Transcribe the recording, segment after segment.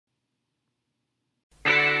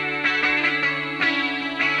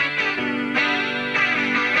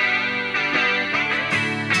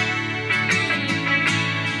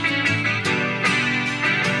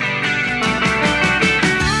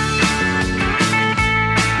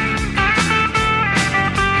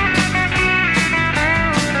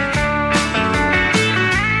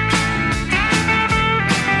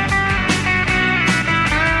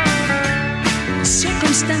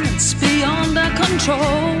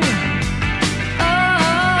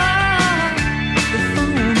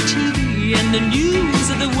the news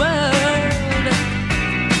of the world.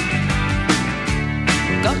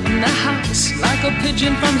 Got in the house like a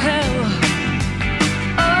pigeon from hell.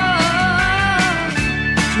 Oh,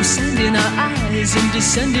 threw sand in our eyes and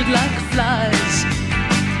descended like flies.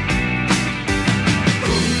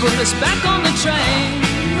 Put us back on the train.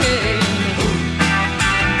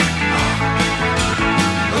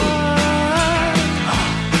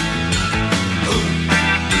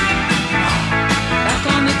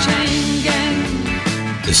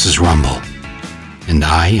 This is Rumble, and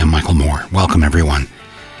I am Michael Moore. Welcome, everyone.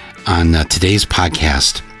 On today's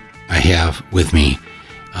podcast, I have with me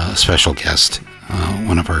a special guest,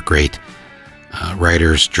 one of our great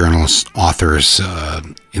writers, journalists, authors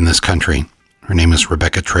in this country. Her name is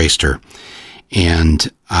Rebecca Traister, and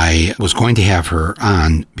I was going to have her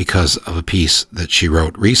on because of a piece that she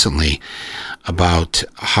wrote recently about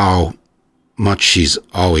how much she's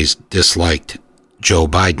always disliked Joe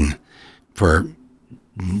Biden for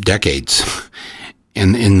decades.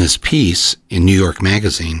 And in this piece in New York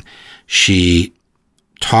Magazine, she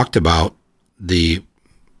talked about the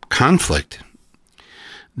conflict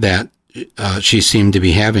that she seemed to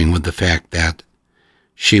be having with the fact that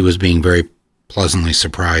she was being very pleasantly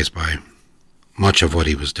surprised by much of what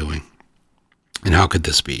he was doing. And how could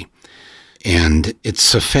this be? And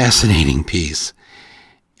it's a fascinating piece.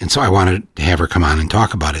 And so I wanted to have her come on and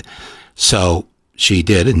talk about it. So she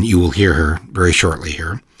did, and you will hear her very shortly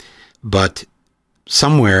here. But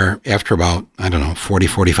somewhere after about,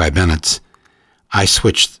 45 minutes, I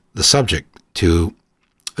switched the subject to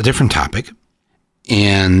a different topic.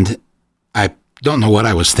 And I don't know what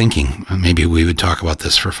I was thinking. Maybe we would talk about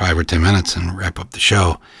this for 5 or 10 minutes and wrap up the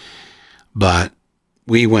show. But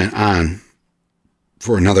we went on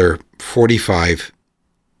for another 45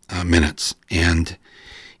 minutes. And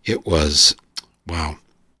it was, wow.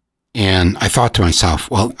 And I thought to myself,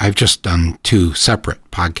 well, I've just done 2 separate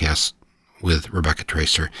podcasts with Rebecca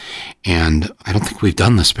Traister, and I don't think we've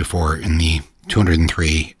done this before in the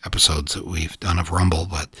 203 episodes that we've done of Rumble,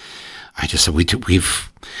 but I just said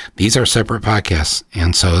these are separate podcasts,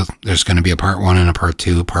 and so there's going to be a part 1 and a part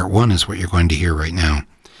 2. Part 1 is what you're going to hear right now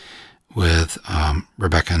with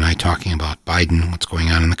Rebecca and I talking about Biden, what's going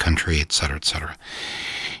on in the country, et cetera, et cetera.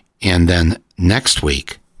 And then next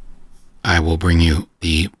week, I will bring you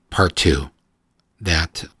the part 2.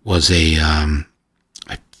 That was a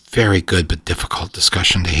very good but difficult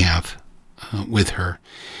discussion to have with her.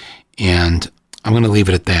 And I'm going to leave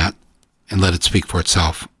it at that and let it speak for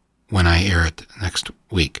itself when I air it next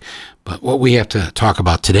week. But what we have to talk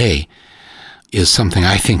about today is something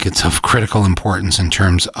I think it's of critical importance in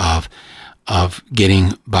terms of getting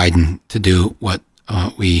Biden to do what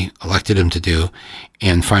we elected him to do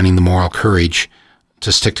and finding the moral courage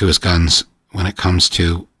to stick to his guns when it comes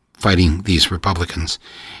to fighting these Republicans.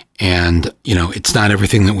 And, it's not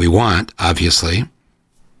everything that we want, obviously.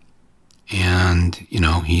 And,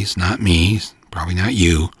 he's not me, he's probably not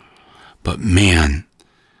you. But man,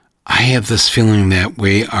 I have this feeling that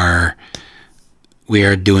we are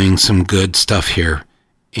doing some good stuff here.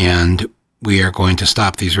 And we are going to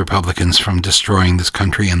stop these Republicans from destroying this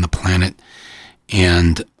country and the planet.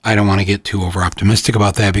 And I don't want to get too over-optimistic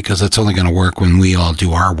about that because it's only going to work when we all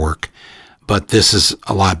do our work. But this is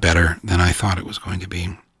a lot better than I thought it was going to be.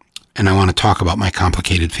 And I want to talk about my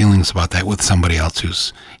complicated feelings about that with somebody else who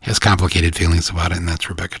has complicated feelings about it, and that's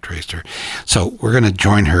Rebecca Traister. So we're going to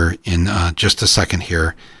join her in just a second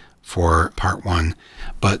here for part 1.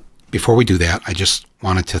 But before we do that, I just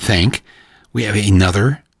wanted to thank, we have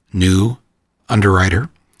another new underwriter.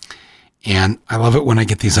 And I love it when I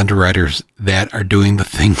get these underwriters that are doing the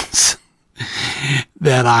things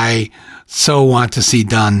that I so want to see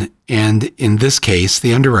done. And in this case,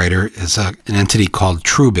 the underwriter is an entity called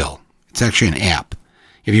Truebill. It's actually an app.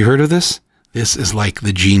 Have you heard of this? This is like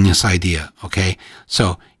the genius idea, okay?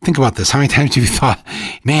 So think about this. How many times have you thought,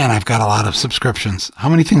 man, I've got a lot of subscriptions. How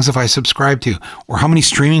many things have I subscribed to? Or how many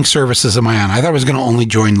streaming services am I on? I thought I was going to only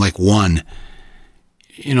join like 1.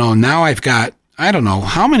 Now I've got, I don't know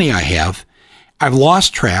how many I have. I've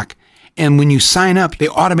lost track. And when you sign up, they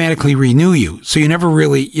automatically renew you. So you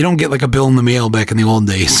don't get like a bill in the mail back in the old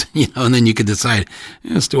days, and then you could decide,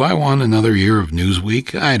 yes, do I want another year of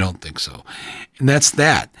Newsweek? I don't think so. And that's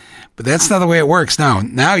that. But that's not the way it works now.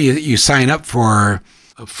 Now you sign up for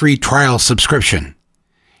a free trial subscription.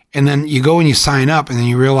 And then you go and you sign up and then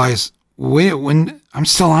you realize, wait, when I'm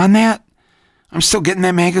still on that? I'm still getting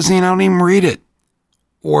that magazine. I don't even read it.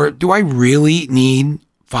 Or do I really need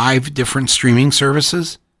 5 different streaming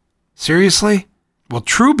services? Seriously? Well,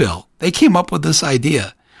 Truebill, they came up with this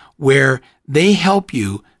idea where they help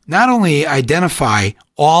you not only identify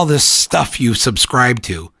all this stuff you subscribe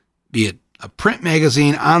to, be it a print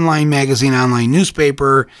magazine, online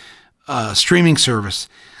newspaper, streaming service.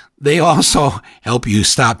 They also help you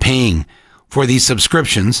stop paying for these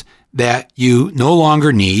subscriptions that you no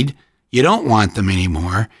longer need. You don't want them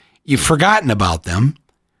anymore. You've forgotten about them.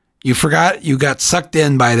 You got sucked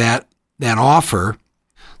in by that offer.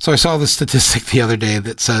 So I saw the statistic the other day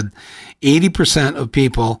that said 80% of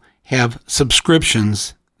people have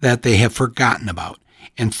subscriptions that they have forgotten about.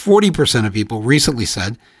 And 40% of people recently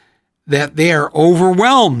said that they are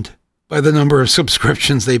overwhelmed by the number of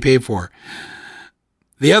subscriptions they pay for.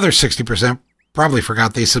 The other 60% probably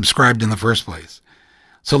forgot they subscribed in the first place.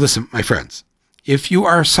 So listen, my friends, if you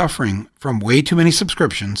are suffering from way too many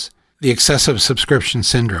subscriptions, the excessive subscription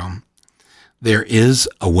syndrome, there is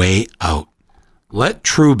a way out. Let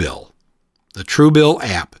Truebill, the Truebill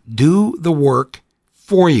app, do the work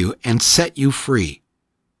for you and set you free.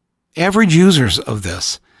 Average users of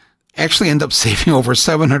this actually end up saving over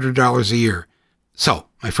 $700 a year. So,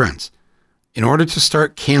 my friends, in order to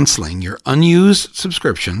start canceling your unused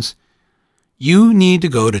subscriptions, you need to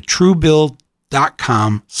go to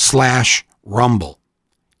truebill.com/rumble.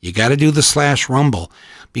 You got to do the /rumble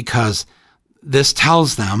because this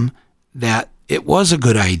tells them that it was a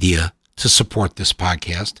good idea to support this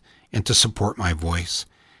podcast and to support my voice.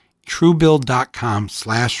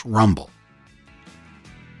 Truebill.com/rumble.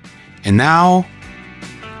 And now,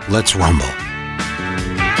 let's rumble.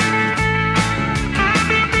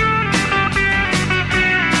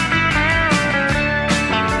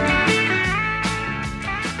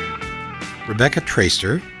 Rebecca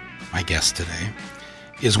Traister, my guest today,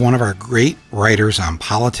 is one of our great writers on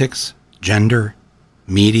politics, gender,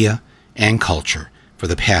 media, and culture for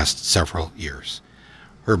the past several years.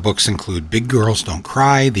 Her books include Big Girls Don't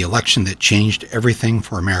Cry, The Election That Changed Everything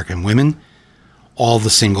for American Women, All the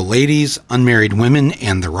Single Ladies, Unmarried Women,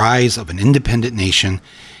 and the Rise of an Independent Nation,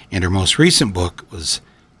 and her most recent book was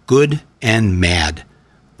Good and Mad,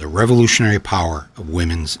 The Revolutionary Power of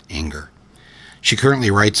Women's Anger. She currently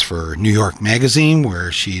writes for New York Magazine,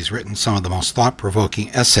 where she's written some of the most thought-provoking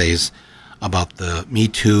essays about the Me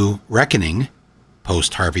Too reckoning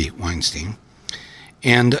post-Harvey Weinstein.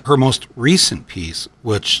 And her most recent piece,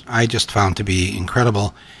 which I just found to be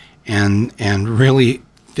incredible and really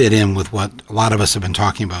fit in with what a lot of us have been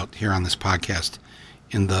talking about here on this podcast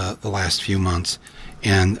in the last few months.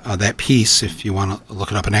 And that piece, if you want to look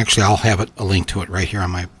it up, and actually I'll have a link to it right here on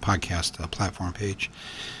my podcast platform page.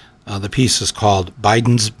 The piece is called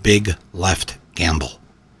Biden's Big Left Gamble.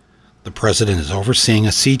 The president is overseeing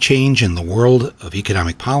a sea change in the world of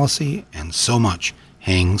economic policy, and so much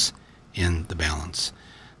hangs in the balance.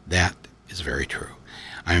 That is very true.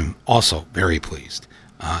 I'm also very pleased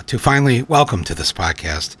to finally welcome to this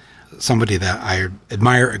podcast somebody that I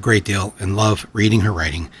admire a great deal and love reading her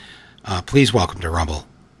writing. Please welcome to Rumble,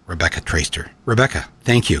 Rebecca Traister. Rebecca,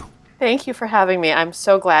 thank you. Thank you for having me. I'm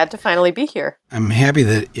so glad to finally be here. I'm happy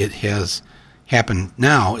that it has happened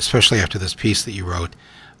now, especially after this piece that you wrote,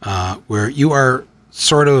 where you are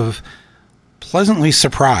sort of pleasantly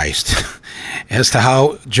surprised as to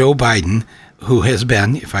how Joe Biden, who has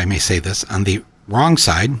been, if I may say this, on the wrong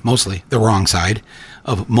side, mostly the wrong side,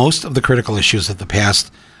 of most of the critical issues of the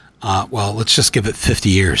past, let's just give it 50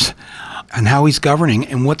 years, and how he's governing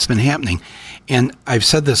and what's been happening. And I've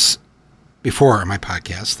said this before on my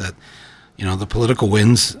podcast that, the political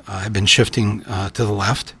winds have been shifting to the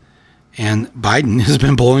left, and Biden has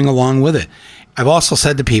been blowing along with it. I've also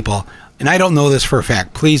said to people, and I don't know this for a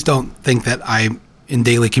fact, please don't think that I'm in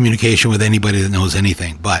daily communication with anybody that knows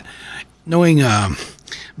anything, but knowing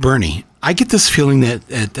Bernie, I get this feeling that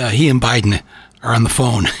he and Biden are on the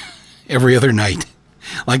phone every other night,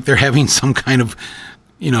 like they're having some kind of,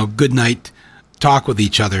 good night talk with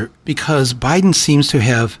each other, because Biden seems to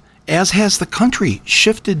have, as has the country,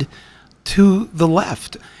 shifted to the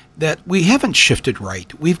left. That we haven't shifted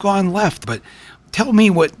right. We've gone left. But tell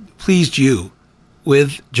me what pleased you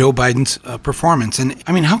with Joe Biden's performance. And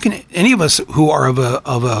I mean, how can any of us who are of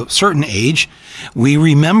a certain age, we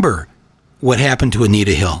remember what happened to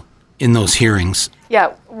Anita Hill in those hearings?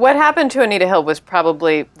 Yeah, what happened to Anita Hill was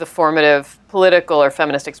probably the formative political or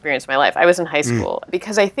feminist experience of my life. I was in high school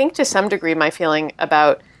because I think to some degree my feeling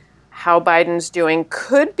about how Biden's doing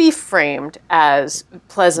could be framed as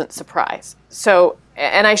pleasant surprise. So,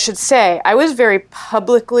 and I should say, I was very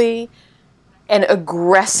publicly and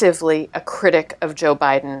aggressively a critic of Joe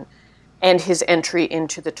Biden and his entry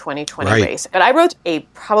into the 2020 race. But I wrote a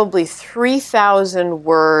probably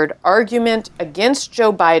 3,000-word argument against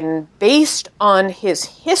Joe Biden based on his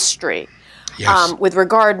history, with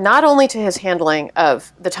regard not only to his handling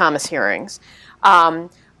of the Thomas hearings,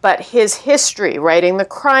 but his history, writing the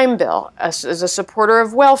crime bill, as a supporter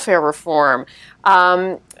of welfare reform,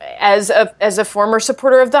 as a former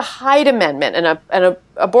supporter of the Hyde Amendment and an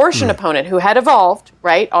abortion opponent who had evolved,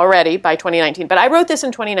 right, already by 2019. But I wrote this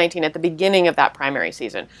in 2019 at the beginning of that primary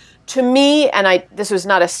season. To me, and this was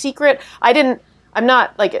not a secret, I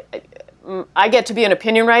get to be an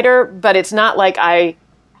opinion writer, but it's not like I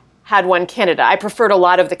had one candidate. I preferred a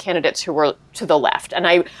lot of the candidates who were to the left. And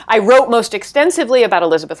I wrote most extensively about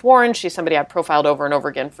Elizabeth Warren. She's somebody I've profiled over and over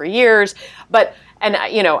again for years.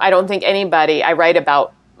 I don't think I write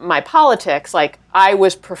about my politics, like I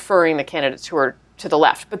was preferring the candidates who were to the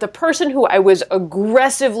left. But the person who I was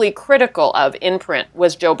aggressively critical of in print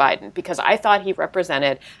was Joe Biden, because I thought he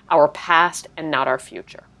represented our past and not our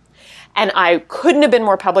future. And I couldn't have been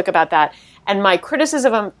more public about that. And my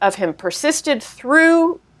criticism of him persisted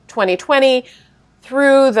through 2020,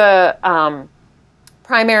 through the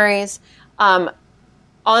primaries. On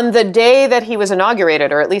the day that he was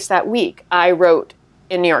inaugurated, or at least that week, I wrote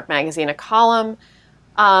in New York Magazine a column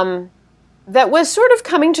that was sort of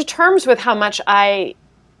coming to terms with how much I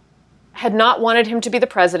had not wanted him to be the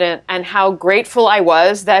president and how grateful I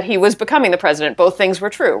was that he was becoming the president. Both things were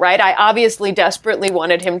true, right? I obviously desperately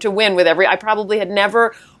wanted him to win I probably had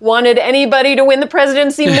never wanted anybody to win the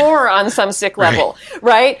presidency more on some sick level,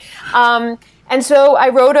 right? And so I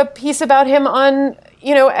wrote a piece about him on,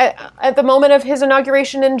 at the moment of his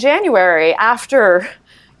inauguration in January, after,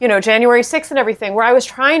 January 6th and everything, where I was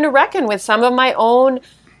trying to reckon with some of my own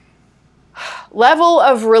level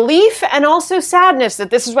of relief and also sadness that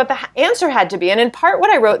this is what the answer had to be. And in part, what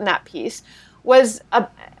I wrote in that piece was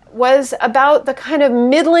about the kind of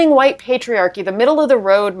middling white patriarchy, the middle of the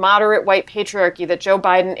road, moderate white patriarchy that Joe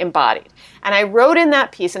Biden embodied. And I wrote in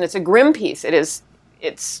that piece, and it's a grim piece.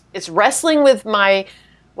 It's wrestling with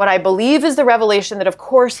what I believe is the revelation that, of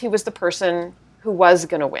course, he was the person who was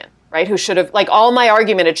going to win, right? Who should have, like all my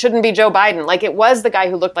argument, it shouldn't be Joe Biden. Like it was the guy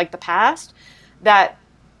who looked like the past that,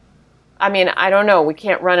 I don't know. We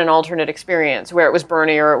can't run an alternate experience where it was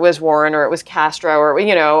Bernie or it was Warren or it was Castro or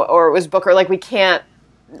it was Booker. Like we can't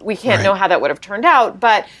right. know how that would have turned out.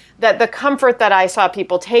 But that the comfort that I saw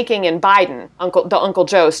people taking in Biden, the Uncle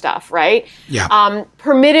Joe stuff, right? Yeah.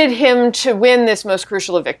 Permitted him to win this most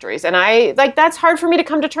crucial of victories. And that's hard for me to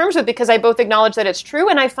come to terms with because I both acknowledge that it's true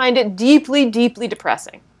and I find it deeply, deeply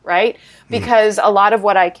depressing, right? Because a lot of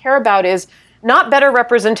what I care about is not better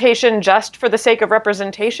representation just for the sake of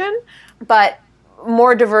representation, but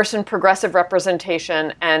more diverse and progressive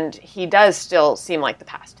representation, and he does still seem like the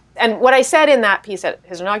past. And what I said in that piece at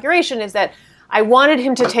his inauguration is that I wanted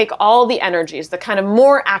him to take all the energies, the kind of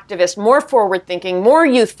more activist, more forward-thinking, more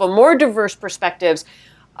youthful, more diverse perspectives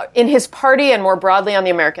in his party and more broadly on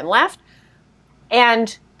the American left,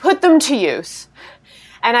 and put them to use.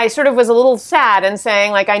 And I sort of was a little sad and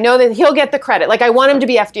saying, I know that he'll get the credit. I want him to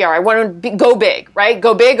be FDR. I want him to go big, right?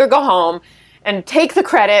 Go big or go home and take the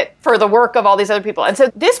credit for the work of all these other people. And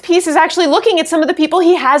so this piece is actually looking at some of the people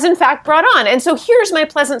he has, in fact, brought on. And so here's my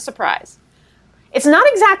pleasant surprise. It's not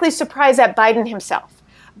exactly surprise at Biden himself,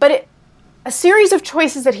 but a series of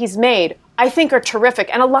choices that he's made, I think, are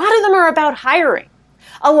terrific. And a lot of them are about hiring.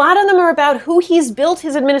 A lot of them are about who he's built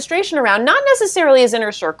his administration around, not necessarily his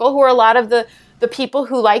inner circle, who are a lot of the people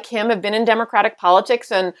who, like him, have been in Democratic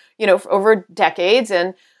politics and, for over decades.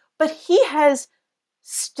 But he has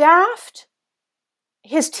staffed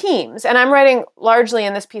his teams, and I'm writing largely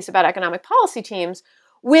in this piece about economic policy teams,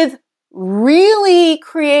 with really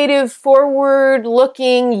creative,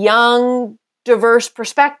 forward-looking, young, diverse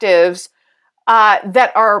perspectives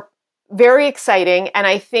that are very exciting, and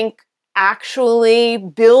I think actually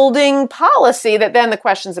building policy that then the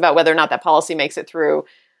questions about whether or not that policy makes it through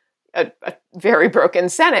a very broken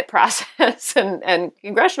Senate process and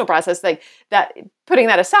congressional process, like that, putting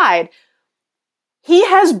that aside, he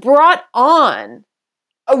has brought on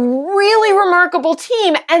a really remarkable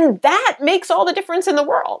team, and that makes all the difference in the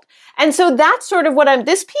world. And so that's sort of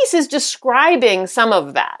this piece is describing some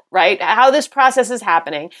of that, right? How this process is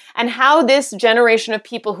happening and how this generation of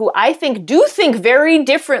people who I think do think very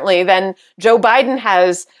differently than Joe Biden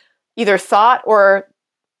has either thought or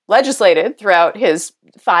legislated throughout his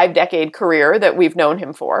 5-decade career that we've known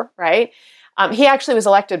him for, right? He actually was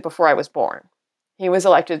elected before I was born. He was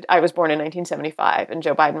elected, I was born in 1975, and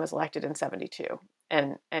Joe Biden was elected in 72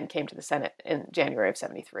 and came to the Senate in January of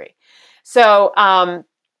 73. So,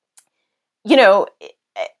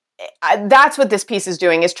 that's what this piece is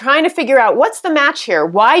doing, is trying to figure out what's the match here.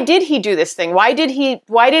 Why did he do this thing? Why did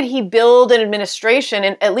he build an administration,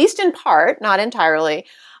 at least in part, not entirely,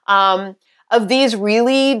 of these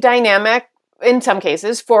really dynamic, in some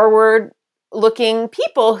cases, forward looking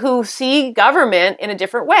people who see government in a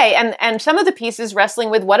different way. And some of the piece is wrestling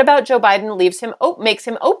with what about Joe Biden makes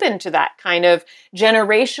him open to that kind of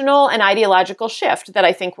generational and ideological shift that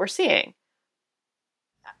I think we're seeing.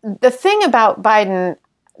 The thing about Biden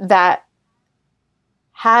that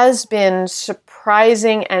has been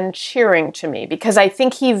surprising and cheering to me, because I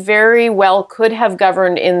think he very well could have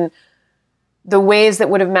governed in the ways that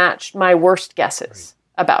would have matched my worst guesses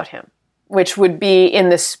about him, which would be in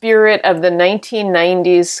the spirit of the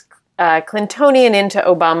 1990s Clintonian into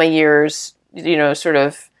Obama years, sort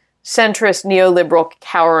of centrist, neoliberal,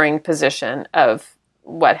 cowering position of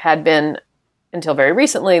what had been, until very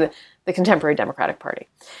recently, the contemporary Democratic Party.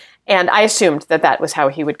 And I assumed that was how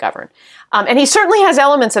he would govern. And he certainly has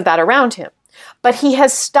elements of that around him. But he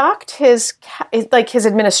has stocked his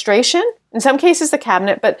administration, in some cases the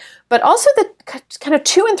cabinet, but also the kind of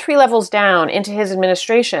 2 and 3 levels down into his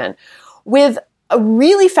administration with a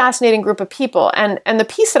really fascinating group of people. And the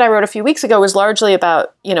piece that I wrote a few weeks ago was largely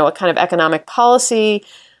about, a kind of economic policy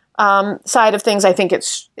side of things. I think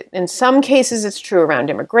it's, in some cases, it's true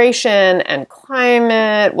around immigration and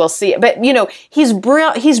climate. We'll see. But, he's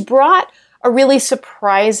brought a really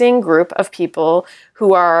surprising group of people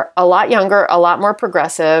who are a lot younger, a lot more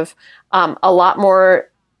progressive, a lot more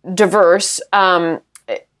diverse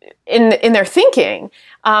in their thinking,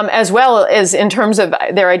 as well as in terms of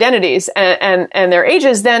their identities and their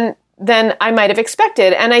ages than I might have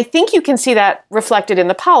expected. And I think you can see that reflected in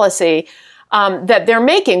the policy that they're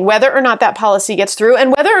making, whether or not that policy gets through,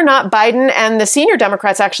 and whether or not Biden and the senior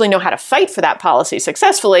Democrats actually know how to fight for that policy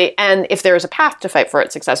successfully, and if there is a path to fight for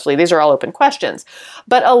it successfully. These are all open questions.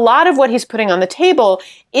 But a lot of what he's putting on the table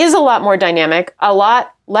is a lot more dynamic, a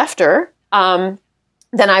lot lefter than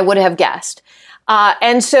I would have guessed.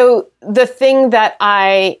 And so the thing that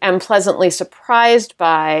I am pleasantly surprised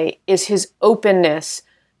by is his openness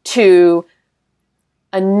to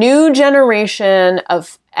a new generation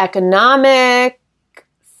of economic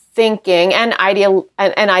thinking and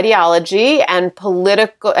ideology and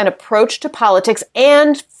political and approach to politics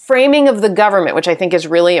and framing of the government, which I think is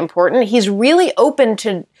really important. He's really open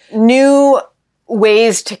to new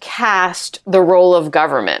ways to cast the role of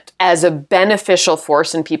government as a beneficial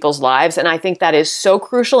force in people's lives. And I think that is so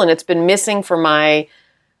crucial, and it's been missing for my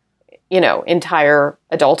entire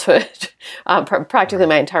adulthood, practically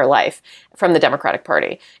my entire life from the Democratic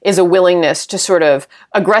Party, is a willingness to sort of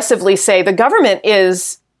aggressively say the government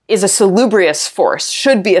is a salubrious force,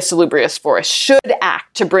 should be a salubrious force, should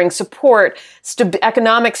act to bring support,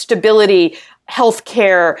 economic stability,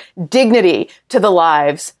 healthcare, dignity to the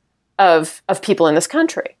lives of people in this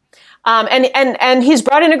country. And he's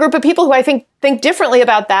brought in a group of people who I think differently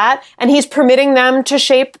about that, and he's permitting them to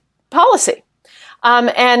shape policy.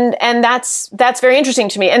 And that's very interesting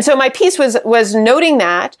to me. And so my piece was noting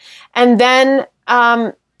that, and then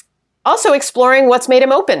also exploring what's made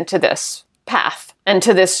him open to this path and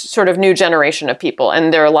to this sort of new generation of people.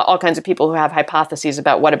 And there are all kinds of people who have hypotheses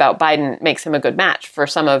about what about Biden makes him a good match for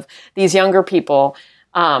some of these younger people,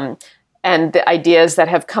 and the ideas that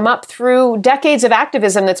have come up through decades of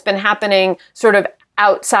activism that's been happening sort of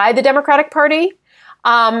outside the Democratic Party,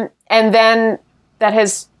 and then that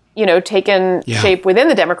has taken shape within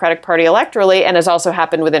the Democratic Party electorally, and has also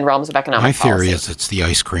happened within realms of economic policy. My theory is it's the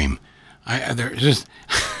ice cream. I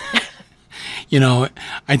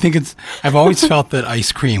think I've always felt that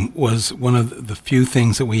ice cream was one of the few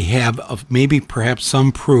things that we have of maybe perhaps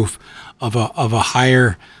some proof of a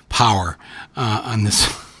higher power on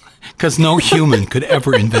this, because no human could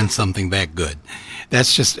ever invent something that good.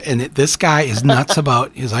 That's just, and this guy is nuts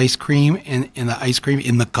about his ice cream and the ice cream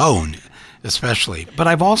in the cone, especially. But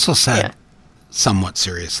I've also said, somewhat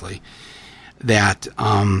seriously, that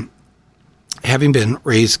having been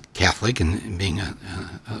raised Catholic and being a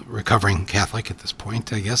recovering Catholic at this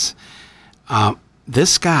point, I guess,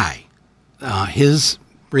 this guy, his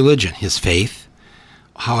religion, his faith,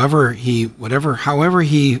 however he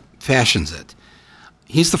fashions it,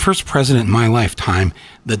 he's the first president in my lifetime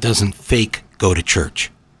that doesn't fake go to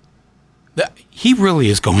church. He really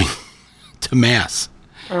is going to Mass.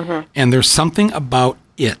 Mm-hmm. And there's something about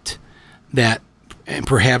it that, and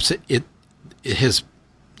perhaps it has,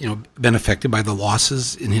 been affected by the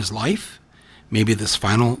losses in his life, maybe this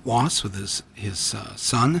final loss with his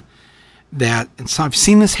son. And so I've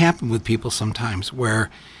seen this happen with people sometimes, where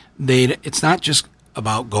it's not just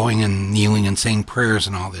about going and kneeling and saying prayers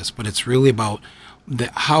and all this, but it's really about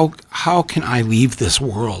how can I leave this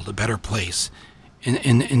world a better place,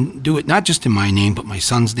 and do it not just in my name, but my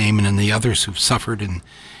son's name and in the others who've suffered.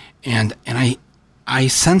 And I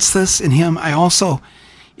sense this in him. I also,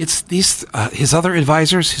 it's these his other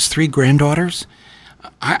advisors, his 3 granddaughters.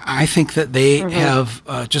 I think that they have,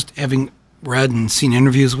 just having read and seen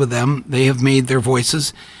interviews with them, they have made their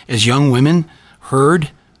voices as young women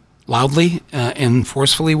heard loudly and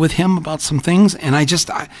forcefully with him about some things. And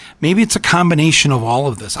maybe it's a combination of all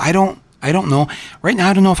of this. I don't know. Right now,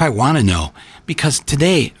 I don't know if I want to know. Because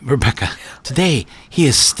today, Rebecca, he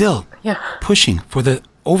is still pushing for the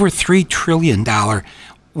over $3 trillion,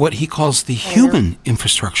 what he calls the human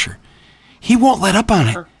infrastructure. He won't let up on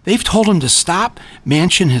it. They've told him to stop.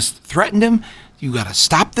 Manchin has threatened him. You got to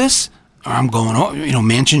stop this, or I'm going.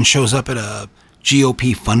 Manchin shows up at a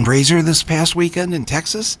GOP fundraiser this past weekend in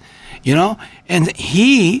Texas, and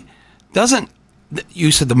he doesn't.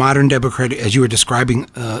 You said the modern Democrat, as you were describing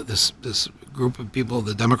this group of people,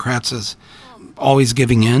 the Democrats, as always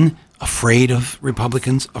giving in, afraid of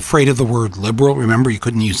Republicans, afraid of the word liberal. Remember, you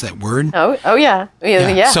couldn't use that word. Oh yeah.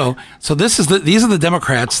 So these are the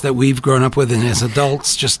Democrats that we've grown up with, and as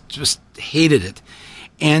adults just hated it.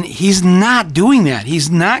 And he's not doing that. He's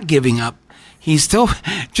not giving up. He's still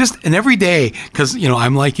and every day, because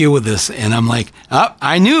I'm like you with this, and I'm like,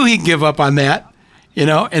 I knew he'd give up on that,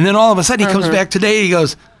 and then all of a sudden he comes back today. He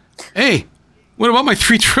goes, "Hey, what about my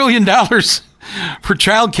 $3 trillion for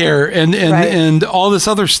childcare and all this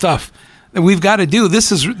other stuff that we've got to do?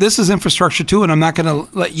 This is infrastructure too, and I'm not going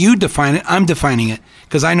to let you define it. I'm defining it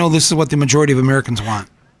because I know this is what the majority of Americans want."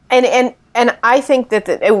 And I think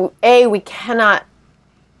that we cannot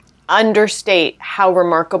understate how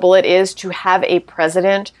remarkable it is to have a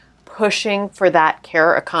president pushing for that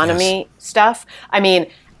care economy stuff. I mean,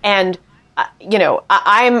 and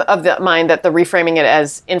I'm of the mind that the reframing it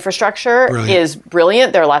as infrastructure is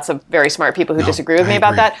brilliant. There are lots of very smart people who disagree with me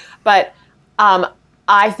about that, but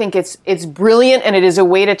I think it's brilliant, and it is a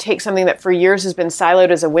way to take something that for years has been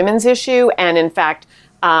siloed as a women's issue, and in fact,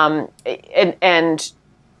 and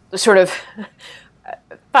sort of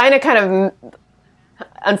find a kind of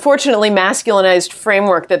unfortunately masculinized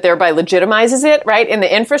framework that thereby legitimizes it, right, in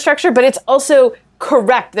the infrastructure, but it's also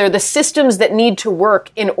correct. They're the systems that need to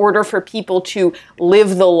work in order for people to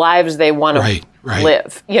live the lives they want to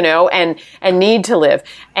live, and need to live.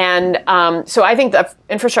 And so I think the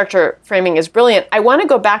infrastructure framing is brilliant. I want to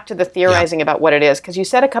go back to the theorizing about what it is, because you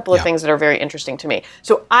said a couple of things that are very interesting to me.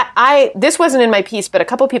 So this wasn't in my piece, but a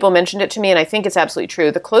couple of people mentioned it to me, and I think it's absolutely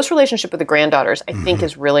true. The close relationship with the granddaughters, I think,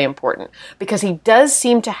 is really important, because he does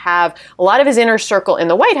seem to have a lot of his inner circle in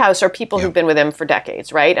the White House are people who've been with him for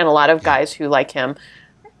decades, right? And a lot of guys who like him,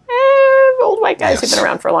 old white guys who've been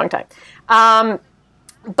around for a long time.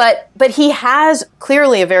 But he has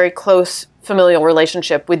clearly a very close familial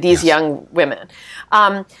relationship with these young women.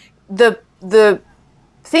 The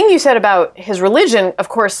thing you said about his religion, of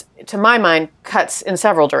course, to my mind, cuts in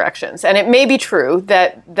several directions. And it may be true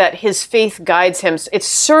that his faith guides him. It's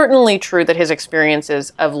certainly true that his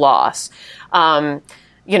experiences of loss,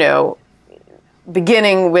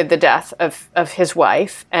 beginning with the death of his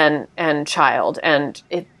wife and child, and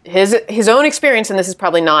his own experience, and this is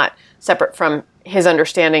probably not separate from his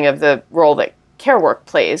understanding of the role that care work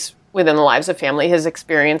plays within the lives of family, his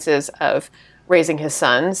experiences of raising his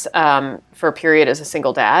sons for a period as a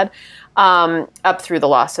single dad, up through the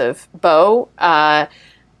loss of Bo, and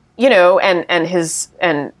his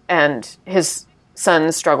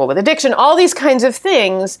son's struggle with addiction, all these kinds of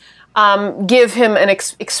things give him an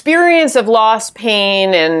experience of loss,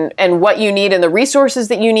 pain, and what you need and the resources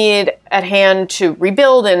that you need at hand to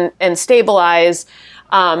rebuild and stabilize.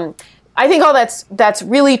 I think all that's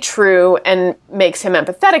really true and makes him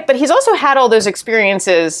empathetic. But he's also had all those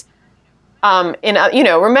experiences.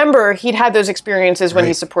 Remember he'd had those experiences when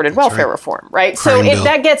he supported welfare reform, right? So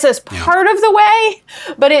that gets us part of the way,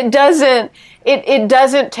 but it doesn't. It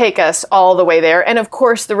doesn't take us all the way there. And of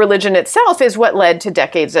course, the religion itself is what led to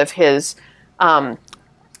decades of his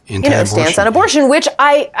stance on abortion, which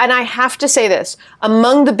I have to say this,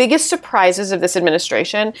 among the biggest surprises of this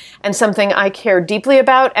administration, and something I care deeply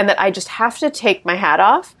about and that I just have to take my hat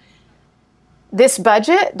off, this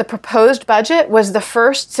budget, the proposed budget, was the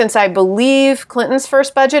first since I believe Clinton's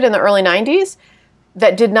first budget in the early 90s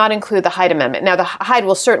that did not include the Hyde Amendment. Now, the Hyde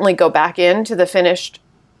will certainly go back into the finished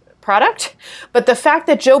product, but the fact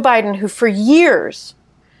that Joe Biden, who for years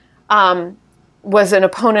was an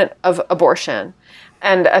opponent of abortion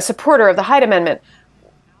and a supporter of the Hyde Amendment,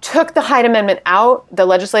 took the Hyde Amendment out, the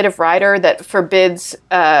legislative rider that forbids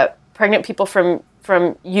pregnant people from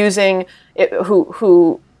using it,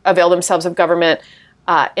 who avail themselves of government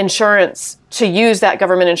insurance, to use that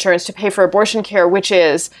government insurance to pay for abortion care, which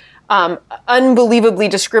is unbelievably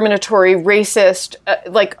discriminatory, racist,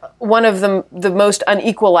 like one of the most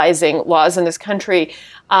unequalizing laws in this country.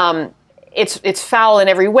 It's foul in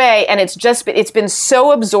every way, and it's been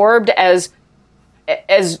so absorbed as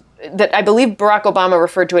as that I believe Barack Obama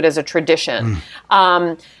referred to it as a tradition.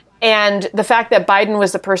 And the fact that Biden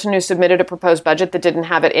was the person who submitted a proposed budget that didn't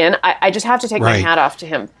have it in, I just have to take my hat off to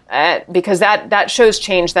him because that shows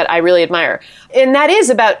change that I really admire. And that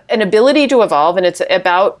is about an ability to evolve, and it's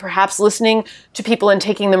about perhaps listening to people and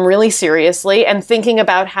taking them really seriously and thinking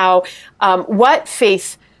about how what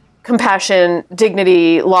faith, compassion,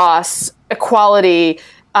 dignity, loss, equality,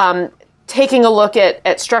 taking a look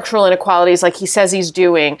at structural inequalities like he says he's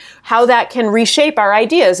doing, how that can reshape our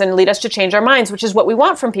ideas and lead us to change our minds, which is what we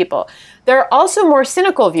want from people. There are also more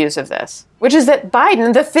cynical views of this, which is that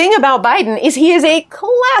Biden, the thing about Biden is he is a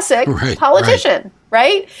classic politician,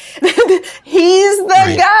 right? He's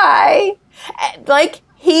the guy, like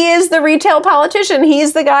he is the retail politician.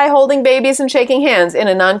 He's the guy holding babies and shaking hands in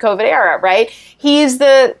a non-COVID era, right? He's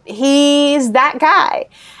that guy.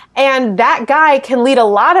 And that guy can lead a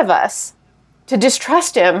lot of us to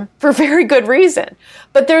distrust him for very good reason.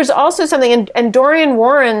 But there's also something, and Dorian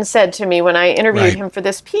Warren said to me when I interviewed him for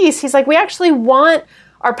this piece, he's like, we actually want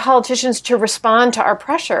our politicians to respond to our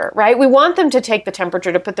pressure, right? We want them to take the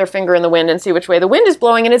temperature, to put their finger in the wind and see which way the wind is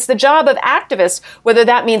blowing. And it's the job of activists, whether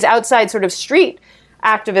that means outside sort of street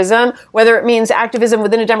activism, whether it means activism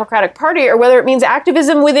within a Democratic Party, or whether it means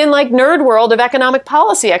activism within like nerd world of economic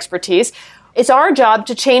policy expertise. It's our job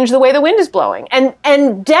to change the way the wind is blowing.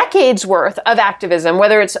 And decades worth of activism,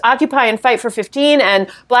 whether it's Occupy and Fight for 15 and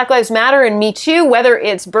Black Lives Matter and Me Too, whether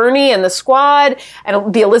it's Bernie and the Squad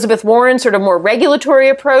and the Elizabeth Warren sort of more regulatory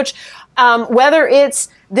approach, whether it's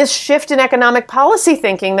this shift in economic policy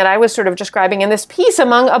thinking that I was sort of describing in this piece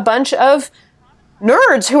among a bunch of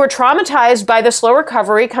nerds who were traumatized by the slow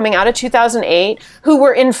recovery coming out of 2008, who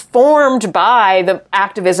were informed by the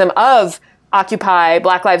activism of Occupy,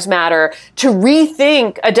 Black Lives Matter, to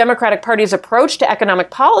rethink a Democratic Party's approach to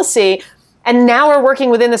economic policy, and now are working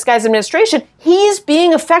within this guy's administration. He's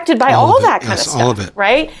being affected by all that kind of stuff, all of it.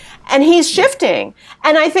 Right? And he's shifting.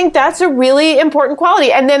 And I think that's a really important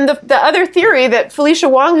quality. And then the other theory that Felicia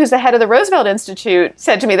Wong, who's the head of the Roosevelt Institute,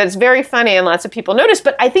 said to me that's very funny and lots of people notice,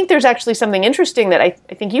 but I think there's actually something interesting that I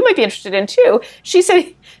think you might be interested in too. She said,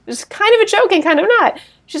 it was kind of a joke and kind of not.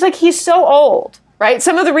 She's like, he's so old. Right?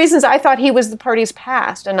 Some of the reasons I thought he was the party's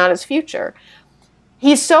past and not its future.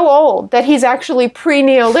 He's so old that he's actually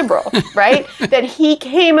pre-neoliberal, right? That he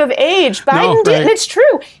came of age. Biden did, and it's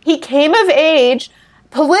true. He came of age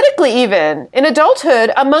politically even in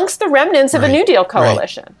adulthood amongst the remnants of a New Deal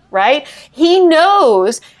coalition, right? He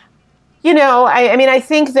knows, I mean, I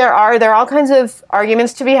think there are all kinds of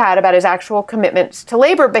arguments to be had about his actual commitments to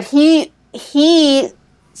labor, but he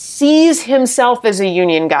sees himself as a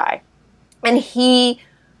union guy. And he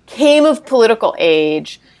came of political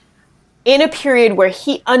age in a period where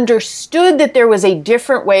he understood that there was a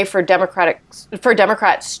different way for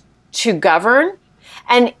Democrats to govern.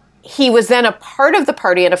 And he was then a part of the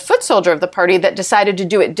party and a foot soldier of the party that decided to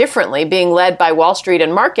do it differently, being led by Wall Street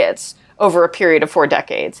and markets over a period of 4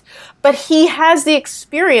 decades. But he has the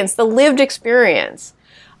experience, the lived experience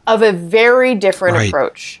of a very different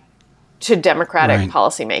approach to democratic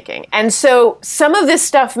policymaking. And so some of this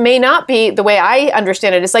stuff may not be the way I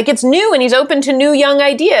understand it. It's like it's new and he's open to new young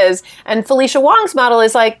ideas. And Felicia Wong's model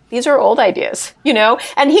is like, these are old ideas,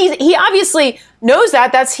 And he obviously knows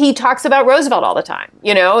that. He talks about Roosevelt all the time.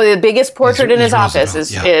 The biggest portrait in his office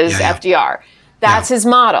is FDR. That's his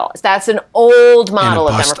model. That's an old model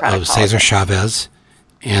of democratic politics. Cesar Chavez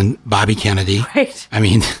and Bobby Kennedy. Right. I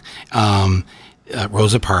mean,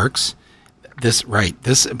 Rosa Parks.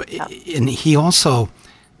 And he also,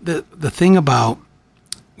 the thing about,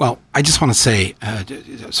 well, I just want to say,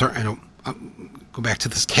 sorry, I'll go back to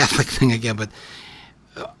this Catholic thing again, but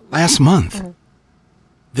last month,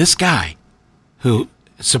 this guy who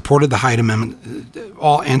supported the Hyde Amendment,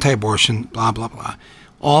 all anti-abortion, blah, blah, blah,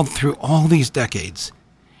 all through all these decades,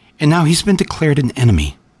 and now he's been declared an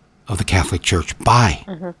enemy of the Catholic Church by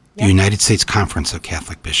the United States Conference of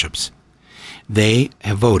Catholic Bishops. They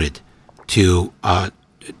have voted to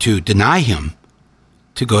deny him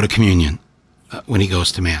to go to communion when he goes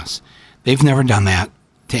to Mass. They've never done that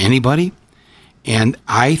to anybody, and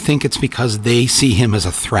I think it's because they see him as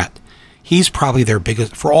a threat. He's probably their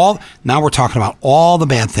biggest, now we're talking about all the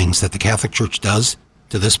bad things that the Catholic Church does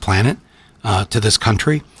to this planet, to this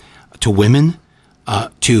country, to women,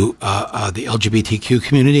 to the LGBTQ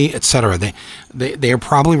community, etc. They are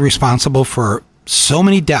probably responsible for so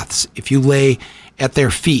many deaths. If you lay at their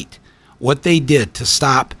feet what they did to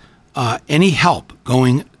stop any help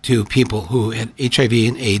going to people who had HIV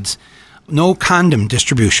and AIDS, no condom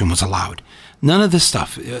distribution was allowed. None of this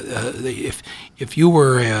stuff. If you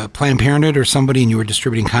were Planned Parenthood or somebody and you were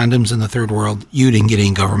distributing condoms in the third world, you didn't get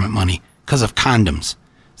any government money because of condoms,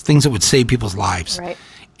 things that would save people's lives. Right.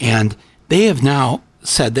 And they have now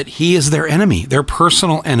said that he is their enemy, their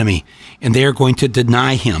personal enemy, and they are going to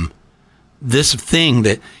deny him this thing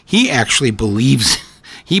that he actually believes.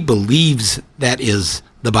 He believes that is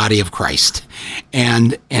the body of Christ,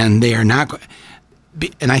 and they are not.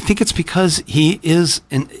 And I think it's because he is,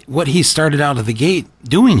 and what he started out of the gate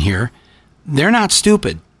doing here, they're not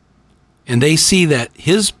stupid, and they see that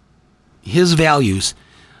his values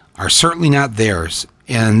are certainly not theirs,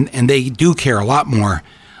 and they do care a lot more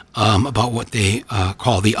about what they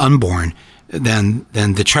call the unborn than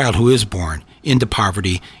the child who is born into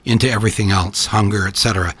poverty, into everything else, hunger,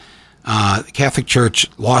 etc. The Catholic Church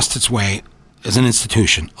lost its way as an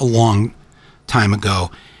institution a long time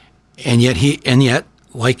ago, and yet,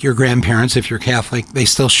 like your grandparents, if you're Catholic, they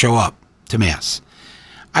still show up to Mass.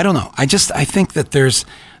 I don't know. I think that there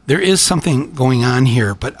is something going on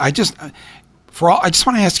here, but I just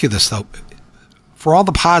want to ask you this though. For all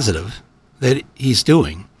the positive that he's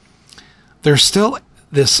doing, there's still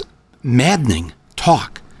this maddening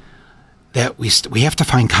talk that we have to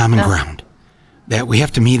find common ground, that we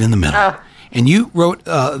have to meet in the middle. And you wrote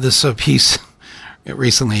this piece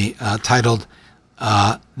recently titled,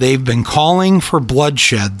 "They've been calling for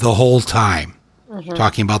bloodshed the whole time,"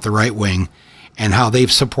 talking about the right wing and how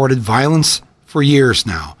they've supported violence for years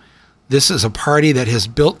now. This is a party that has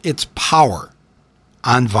built its power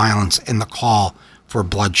on violence and the call for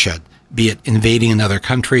bloodshed, be it invading another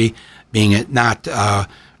country, being it not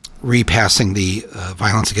repassing the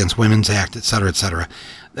Violence Against Women's Act, et cetera, et cetera.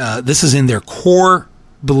 This is in their core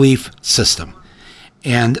belief system.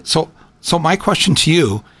 And so my question to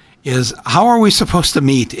you is, how are we supposed to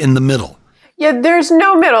meet in the middle? Yeah, there's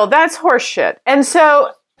no middle. That's horseshit. And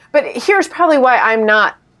so, but here's probably why I'm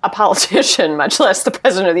not a politician, much less the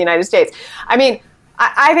president of the United States. I mean,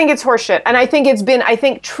 I think it's horseshit. And I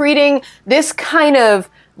think treating this kind of,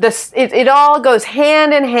 it all goes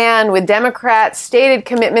hand in hand with Democrats' stated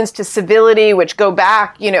commitments to civility, which go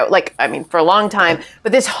back, for a long time.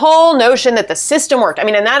 But this whole notion that the system worked, and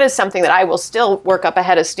that is something that I will still work up a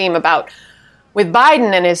head of steam about with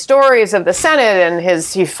Biden and his stories of the Senate and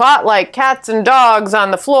he fought like cats and dogs on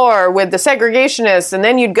the floor with the segregationists, and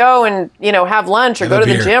then you'd go and, have lunch or go to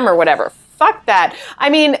the gym or whatever. Fuck that.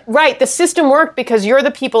 Right, the system worked because you're the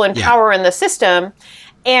people in power in the system,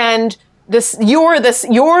 and you're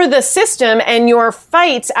the system, and your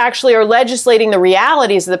fights actually are legislating the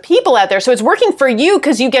realities of the people out there. So it's working for you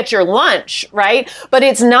because you get your lunch, right? But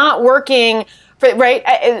it's not working for,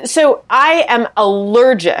 right? So I am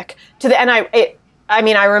allergic to the, and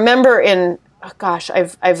I remember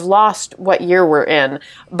I've lost what year we're in,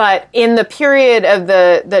 but in the period of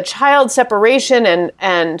the child separation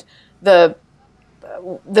and the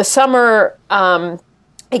summer, I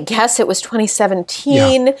guess it was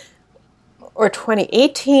 2017. Yeah. Or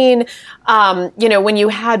 2018, when you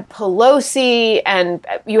had Pelosi and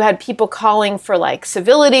you had people calling for like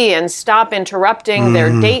civility and stop interrupting their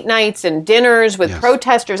date nights and dinners with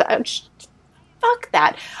protesters. Fuck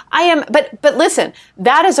that. But listen,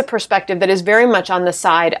 that is a perspective that is very much on the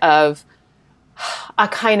side of a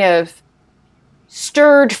kind of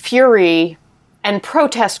stirred fury and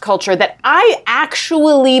protest culture that I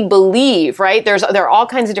actually believe, right? There are all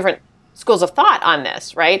kinds of different schools of thought on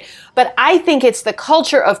this, right? But I think it's the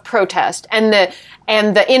culture of protest and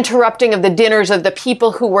the interrupting of the dinners of the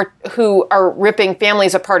people who are ripping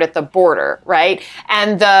families apart at the border, right?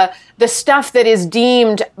 And the stuff that is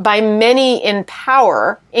deemed by many in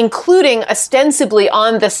power, including ostensibly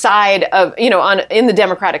on the side of, in the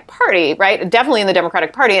Democratic Party, right? Definitely in the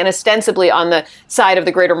Democratic Party, and ostensibly on the side of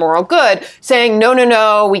the greater moral good, saying,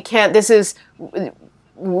 no, we can't,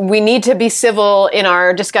 we need to be civil in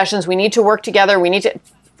our discussions. We need to work together.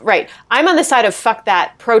 Right. I'm on the side of fuck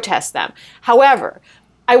that, protest them. However,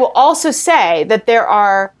 I will also say that there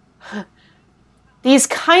are these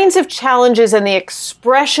kinds of challenges, and the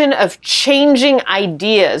expression of changing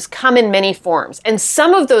ideas come in many forms. And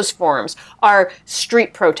some of those forms are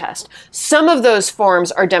street protest. Some of those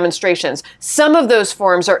forms are demonstrations. Some of those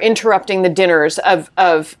forms are interrupting the dinners of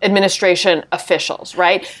administration officials,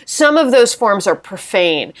 right? Some of those forms are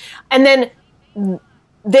profane. And then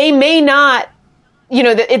they may not,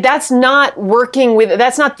 that's not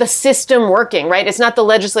the system working, right? It's not the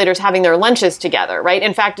legislators having their lunches together, right?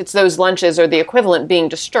 In fact, it's those lunches or the equivalent being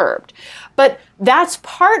disturbed. But that's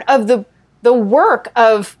part of the work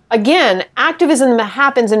of, again, activism that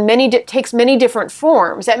happens in takes many different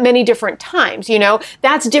forms at many different times.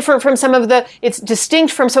 That's different from it's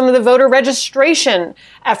distinct from some of the voter registration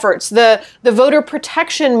efforts, the voter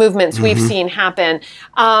protection movements we've seen happen.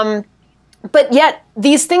 But yet,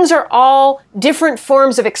 these things are all different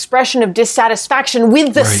forms of expression of dissatisfaction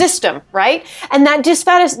with the system, right? And that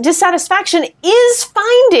dissatisfaction is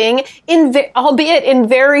finding, albeit in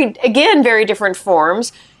very different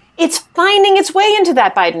forms, it's finding its way into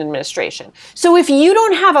that Biden administration. So if you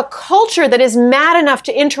don't have a culture that is mad enough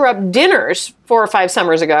to interrupt dinners 4 or 5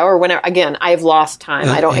 summers ago, or whenever, again, I've lost time.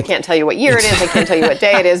 I can't tell you what year it is. I can't tell you what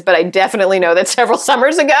day it is, but I definitely know that several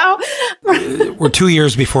summers ago. We're 2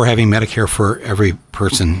 years before having Medicare for every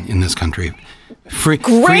person in this country. Free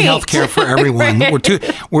health care for everyone.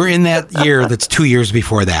 Right. We're in that year that's 2 years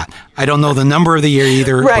before that. I don't know the number of the year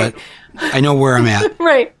either, but I know where I'm at.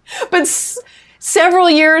 Right. But several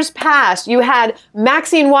years past, you had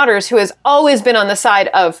Maxine Waters, who has always been on the side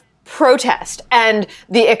of protest and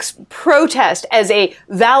the protest as a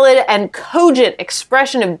valid and cogent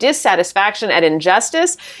expression of dissatisfaction at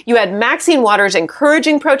injustice. You had Maxine Waters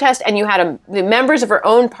encouraging protest, and you had the members of her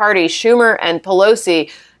own party, Schumer and Pelosi,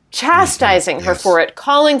 chastising her for it,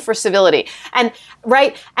 calling for civility. And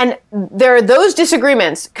there are those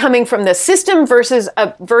disagreements coming from the system versus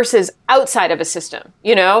outside of a system,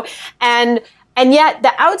 and yet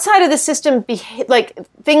the outside of the system, like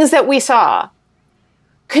things that we saw,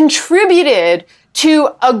 contributed to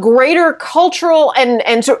a greater cultural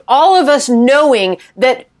and to all of us knowing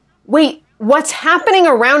that, wait, what's happening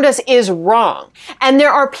around us is wrong. And there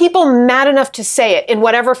are people mad enough to say it in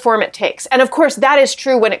whatever form it takes. And of course, that is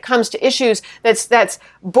true when it comes to issues that's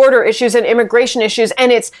border issues and immigration issues,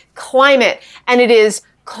 and it's climate, and it is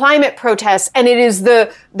climate protests, and it is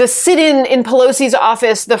the sit-in Pelosi's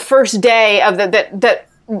office the first day of that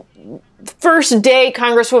first day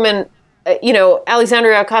Congresswoman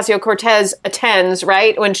Alexandria Ocasio-Cortez attends,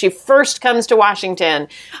 right, when she first comes to Washington,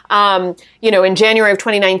 in January of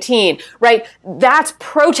 2019, right? That's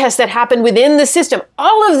protests that happen within the system.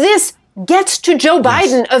 All of this gets to Joe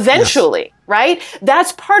Biden eventually, right?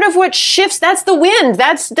 That's part of what shifts. That's the wind.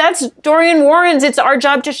 That's Dorian Warren's. It's our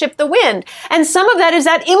job to shift the wind. And some of that is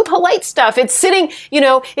that impolite stuff. It's sitting,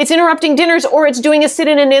 it's interrupting dinners, or it's doing a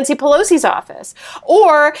sit-in in Nancy Pelosi's office,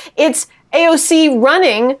 or it's AOC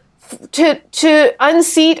running to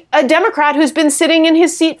unseat a Democrat who's been sitting in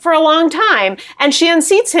his seat for a long time, and she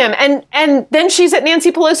unseats him, and then she's at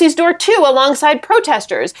Nancy Pelosi's door too, alongside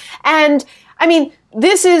protesters. And I mean,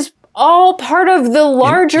 this is all part of the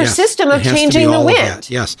larger system of changing the wind.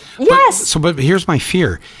 Yes. Yes. But here's my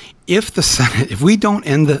fear. If the Senate, if we don't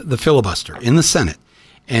end the filibuster in the Senate,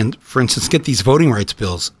 and for instance, get these voting rights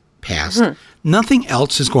bills passed, nothing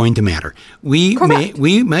else is going to matter. We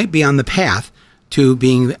might be on the path to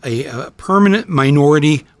being a permanent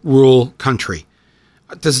minority rule country.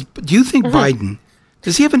 Do you think Biden,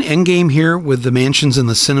 does he have an end game here with the mansions and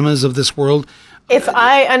the cinemas of this world? If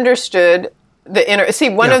I understood the inner,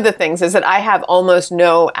 one of the things is that I have almost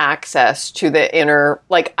no access to the inner,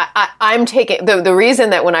 like I'm taking, the reason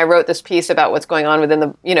that when I wrote this piece about what's going on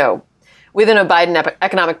within within a Biden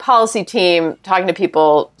economic policy team, talking to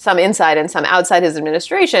people, some inside and some outside his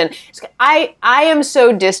administration, I am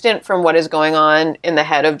so distant from what is going on in the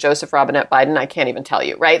head of Joseph Robinette Biden, I can't even tell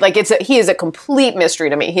you, right? Like he is a complete mystery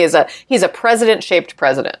to me. He's a president-shaped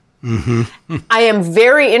president. Mm-hmm. I am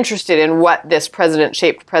very interested in what this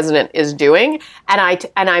president-shaped president is doing, and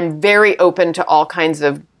I'm very open to all kinds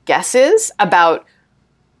of guesses about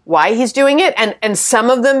why he's doing it, and some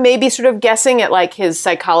of them may be sort of guessing at like his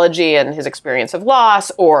psychology and his experience of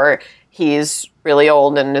loss, or he's really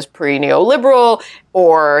old and is pre-neoliberal,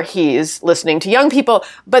 or he's listening to young people.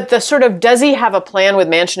 But the sort of, does he have a plan with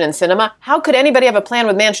Manchin and Sinema? How could anybody have a plan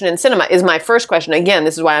with Manchin and Sinema is my first question. Again,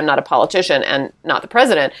 this is why I'm not a politician and not the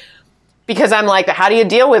president, because I'm like, how do you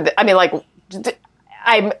deal with it? I mean, like,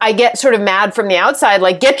 I get sort of mad from the outside,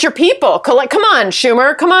 like, get your people, come on,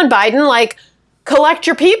 Schumer, come on, Biden, like, collect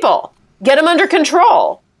your people, get them under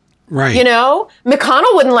control. Right.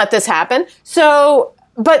 McConnell wouldn't let this happen. So,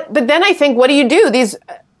 but then I think, what do you do? These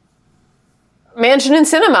Manchin and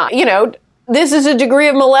Sinema, this is a degree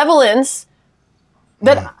of malevolence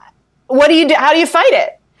that, what do you do? How do you fight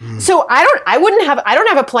it? So I don't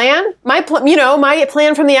have a plan. My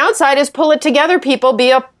plan from the outside is pull it together, people, be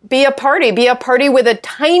a party with a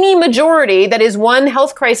tiny majority that is one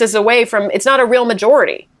health crisis away from, it's not a real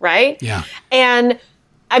majority, right? Yeah. And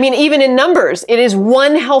I mean, even in numbers, it is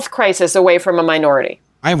one health crisis away from a minority.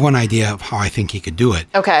 I have one idea of how I think he could do it.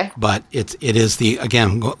 Okay. But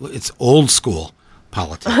it's old school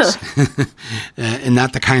politics and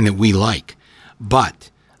not the kind that we like. But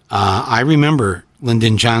I remember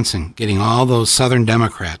Lyndon Johnson getting all those Southern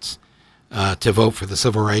Democrats to vote for the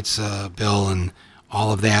Civil Rights Bill and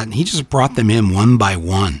all of that. And he just brought them in one by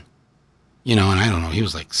one, and I don't know, he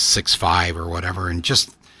was like 6'5" or whatever, and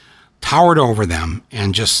just towered over them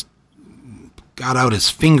and just got out his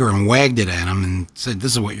finger and wagged it at them and said,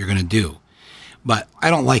 "This is what you're going to do." But I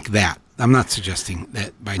don't like that. I'm not suggesting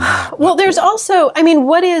that by that. Well, there's also, I mean,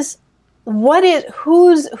 who's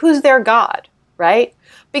their God, right?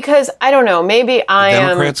 Because I don't know, maybe I am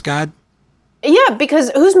Democrats' God? Yeah,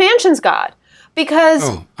 because whose Manchin's God?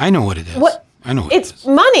 Because I know what it is. I know what it's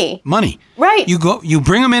money. Money. Right. You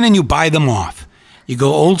bring them in and you buy them off. You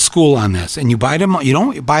go old school on this, and you buy them. You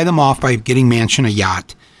don't buy them off by getting Manchin a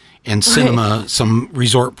yacht and cinema some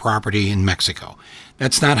resort property in Mexico.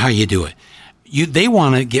 That's not how you do it. They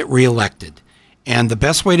want to get reelected, and the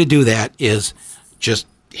best way to do that is just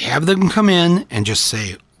have them come in and just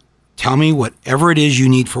say, "Tell me whatever it is you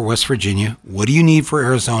need for West Virginia. What do you need for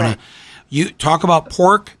Arizona?" Right. You talk about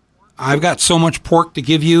pork. I've got so much pork to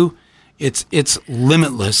give you. It's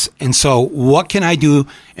limitless. And so what can I do?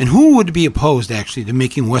 And who would be opposed, actually, to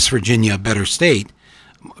making West Virginia a better state,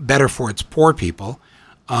 better for its poor people?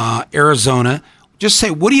 Arizona. Just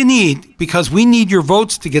say, what do you need? Because we need your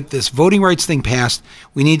votes to get this voting rights thing passed.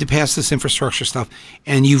 We need to pass this infrastructure stuff.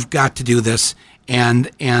 And you've got to do this.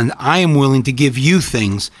 And I am willing to give you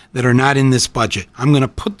things that are not in this budget. I'm going to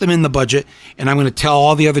put them in the budget, and I'm going to tell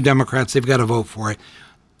all the other Democrats they've got to vote for it.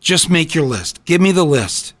 Just make your list. Give me the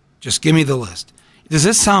list. Just give me the list. Does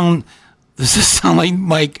this sound like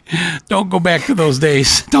Mike? Don't go back to those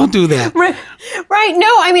days. Don't do that. Right.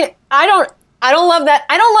 No, I mean, I don't love that.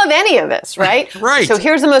 I don't love any of this, right? Right. So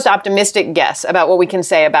here's the most optimistic guess about what we can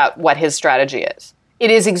say about what his strategy is.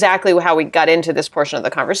 It is exactly how we got into this portion of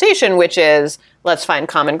the conversation, which is, let's find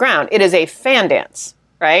common ground. It is a fan dance,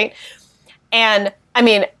 right? And I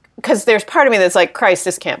mean, because there's part of me that's like, Christ,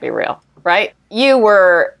 this can't be real, right? You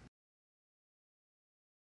were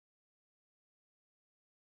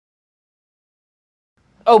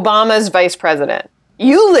Obama's vice president.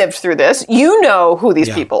 You lived through this. You know who these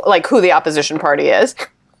people, like who the opposition party is.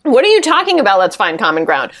 What are you talking about? Let's find common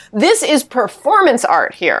ground. This is performance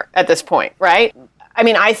art here at this point, right? I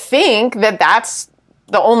mean, I think that that's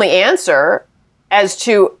the only answer as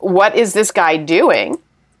to what is this guy doing,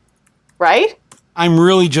 right? I'm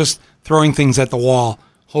really just throwing things at the wall,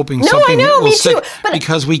 hoping something will stick.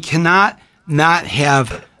 Because we cannot not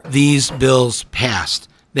have these bills passed.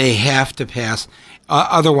 They have to pass.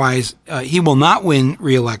 Otherwise, he will not win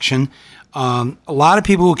re-election. A lot of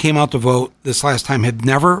people who came out to vote this last time had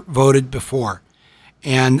never voted before,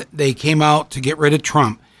 and they came out to get rid of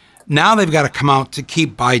Trump. Now they've got to come out to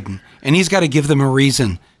keep Biden, and he's got to give them a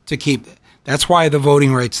reason to keep it. That's why the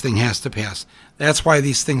voting rights thing has to pass. That's why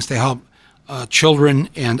these things to help children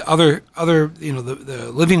and other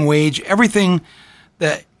the living wage, everything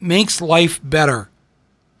that makes life better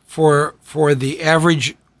for the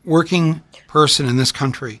average working person in this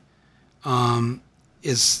country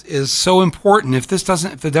is so important. If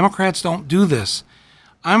the Democrats don't do this,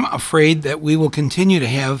 I'm afraid that we will continue to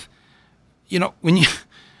have,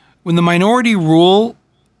 when the minority rule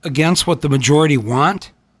against what the majority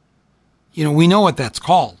want, we know what that's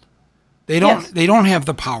called. They don't have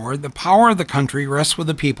the power. The power of the country rests with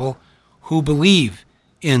the people who believe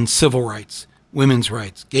in civil rights, women's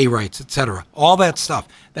rights, gay rights, etc. All that stuff.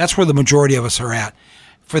 That's where the majority of us are at.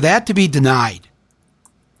 For that to be denied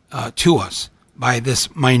to us by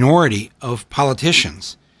this minority of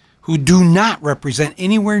politicians who do not represent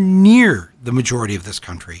anywhere near the majority of this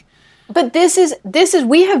country. But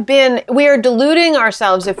we are deluding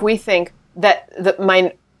ourselves if we think that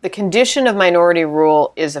the condition of minority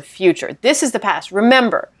rule is a future. This is the past.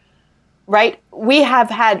 Remember, right? We have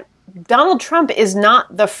had Donald Trump is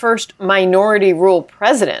not the first minority rule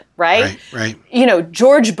president, right? Right.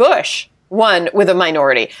 George Bush won with a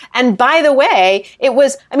minority. And by the way,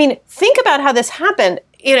 think about how this happened.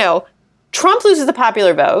 Trump loses the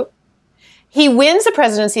popular vote. He wins the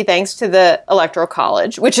presidency thanks to the Electoral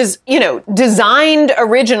College, which is, designed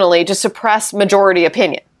originally to suppress majority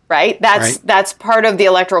opinion, right? That's part of the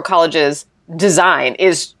Electoral College's design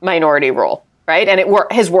is minority rule, right? And it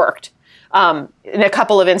has worked in a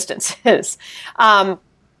couple of instances.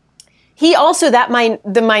 He also,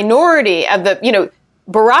 the minority of the,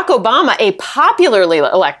 Barack Obama, a popularly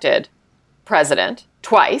elected president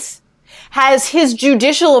twice, has his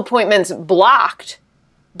judicial appointments blocked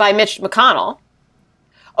by Mitch McConnell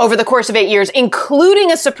over the course of 8 years,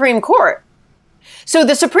 including a Supreme Court. So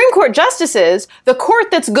the Supreme Court justices, the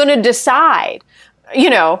court that's going to decide,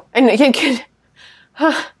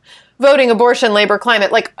 voting, abortion, labor,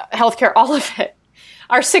 climate, like healthcare, all of it,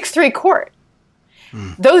 our 6-3 court.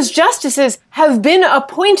 Those justices have been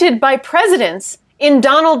appointed by presidents in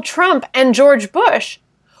Donald Trump and George Bush,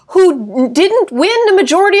 who didn't win the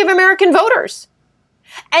majority of American voters.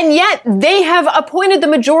 And yet they have appointed the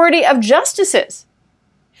majority of justices.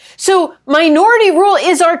 So minority rule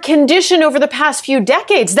is our condition over the past few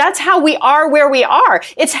decades. That's how we are where we are.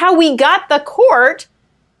 It's how we got the court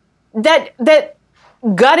that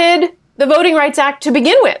gutted the Voting Rights Act to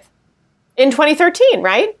begin with in 2013,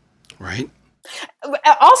 right? Right.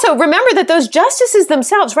 Also, remember that those justices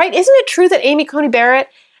themselves, right? Isn't it true that Amy Coney Barrett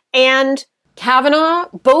and Kavanaugh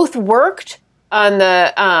both worked on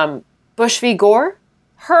the Bush v. Gore?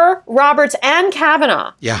 Her, Roberts, and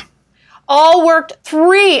Kavanaugh. Yeah. All worked,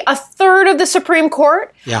 a third of the Supreme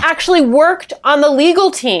Court actually worked on the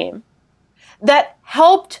legal team that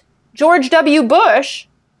helped George W. Bush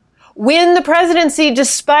win the presidency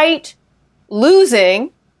despite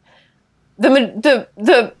losing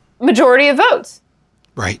the majority of votes.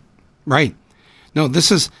 Right. No,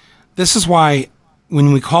 this is why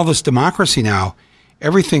when we call this democracy now,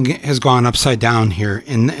 everything has gone upside down here,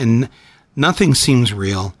 and nothing seems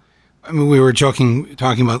real. I mean, we were talking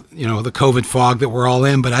about, the COVID fog that we're all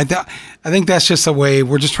in, but I think that's just a way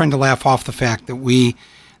we're just trying to laugh off the fact that we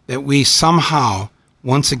somehow,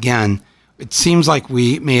 once again, it seems like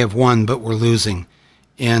we may have won, but we're losing.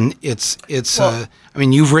 And I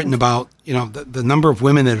mean, you've written about, the number of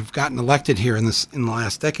women that have gotten elected here in the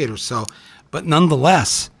last decade or so, but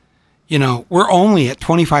nonetheless, we're only at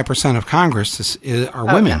 25% of Congress are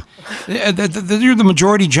women. Yeah. They're the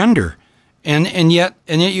majority gender. And yet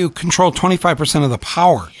you control 25% of the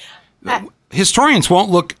power. Historians won't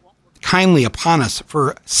look kindly upon us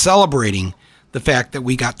for celebrating the fact that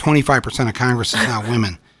we got 25% of Congress is now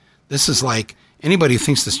women. This is like anybody who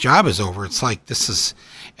thinks this job is over. It's like this is.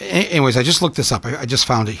 Anyways, I just looked this up. I just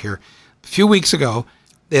found it here. A few weeks ago,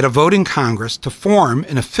 they had a vote in Congress to form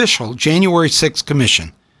an official January 6th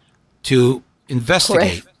commission to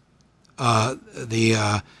investigate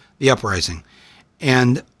the uprising,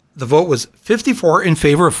 and the vote was 54 in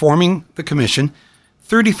favor of forming the commission,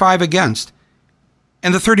 35 against,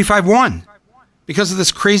 and the 35 won because of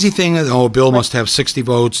this crazy thing that, Bill must have 60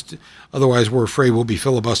 votes, otherwise we're afraid we'll be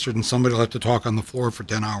filibustered and somebody will have to talk on the floor for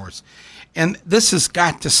 10 hours. And this has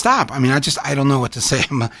got to stop. I mean, I don't know what to say.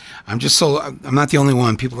 I'm not the only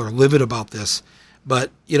one. People are livid about this.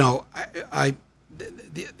 But, the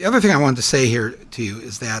other thing I wanted to say here to you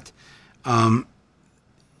is that,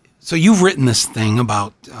 so you've written this thing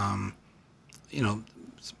about,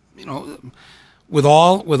 with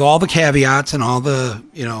all the caveats and all the,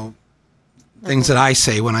 things that I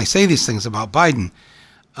say when I say these things about Biden.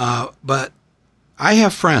 But I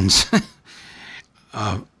have friends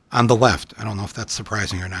on the left. I don't know if that's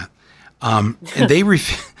surprising or not. And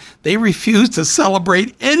they refuse to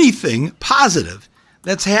celebrate anything positive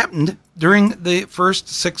that's happened during the first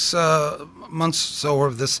 6 months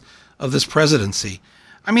or so of this presidency.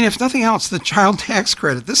 I mean, if nothing else, the child tax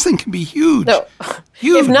credit, this thing can be huge. No,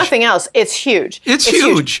 huge. If nothing else, it's huge. It's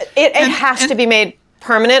huge. It has to be made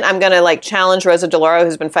permanent. I'm going to challenge Rosa DeLauro,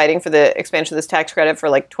 who's been fighting for the expansion of this tax credit for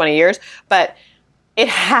 20 years, but it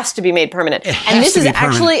has to be made permanent. And this is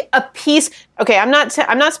actually a piece. Okay, I'm not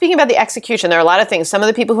speaking about the execution. There are a lot of things. Some of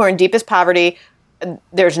the people who are in deepest poverty,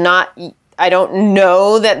 I don't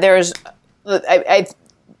know that there's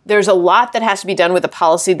a lot that has to be done with a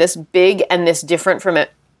policy this big and this different from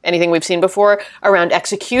anything we've seen before around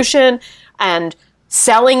execution and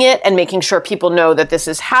selling it and making sure people know that this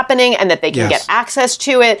is happening and that they can get access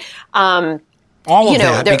to it. All of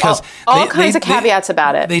that, there because are all kinds of caveats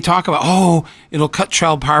about it. They talk about, it'll cut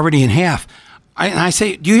child poverty in half. And I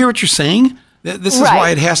say, do you hear what you're saying? This is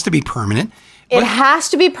why it has to be permanent. It has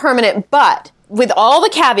to be permanent, but with all the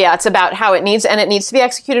caveats about how it needs to be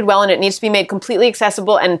executed well, and it needs to be made completely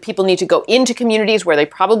accessible, and people need to go into communities where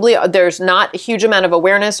there's not a huge amount of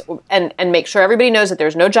awareness, and make sure everybody knows that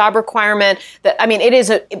there's no job requirement.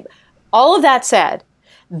 All of that said,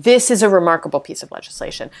 this is a remarkable piece of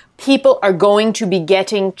legislation. People are going to be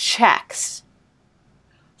getting checks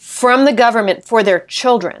from the government for their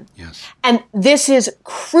children. Yes. And this is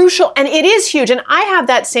crucial, and it is huge. And I have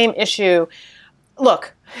that same issue.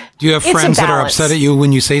 Look, do you have friends that are upset at you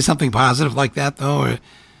when you say something positive like that, though? Or?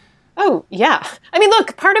 Oh, yeah. I mean,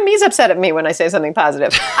 look, part of me is upset at me when I say something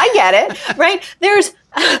positive. I get it, right?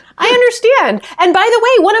 I understand. And by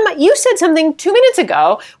the way, you said something 2 minutes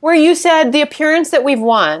ago where you said the appearance that we've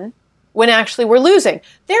won when actually we're losing.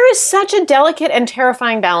 There is such a delicate and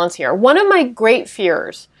terrifying balance here. One of my great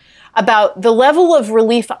fears about the level of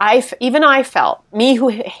relief I felt, me who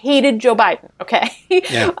hated Joe Biden, okay?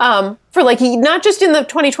 Yeah. For not just in the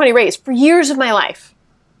 2020 race, for years of my life.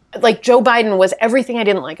 Joe Biden was everything I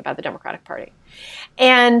didn't like about the Democratic Party.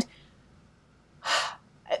 And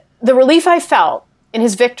the relief I felt in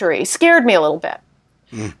his victory scared me a little bit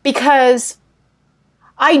because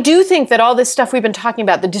I do think that all this stuff we've been talking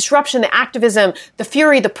about, the disruption, the activism, the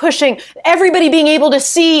fury, the pushing, everybody being able to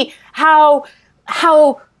see how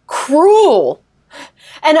cruel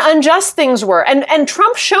and unjust things were. And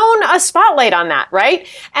Trump shone a spotlight on that, right?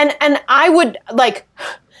 And I would, like,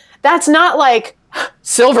 that's not like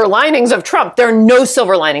silver linings of Trump. There are no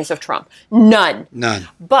silver linings of Trump. None.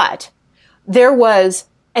 But there was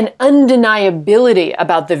an undeniability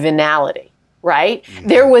about the venality, right? Mm-hmm.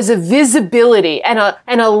 There was a visibility and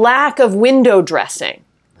a lack of window dressing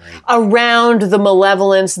around the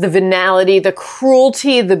malevolence, the venality, the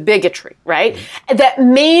cruelty, the bigotry, right? Mm-hmm. That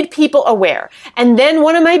made people aware. And then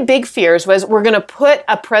one of my big fears was we're going to put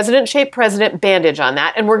a president-shaped president bandage on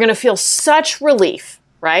that, and we're going to feel such relief,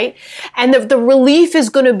 right? And the relief is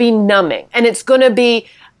going to be numbing, and it's going to be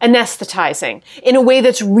anesthetizing in a way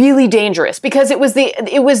that's really dangerous, because it was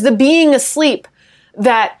the being asleep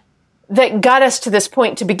that got us to this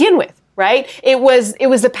point to begin with, right? It was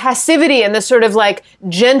the passivity and the sort of like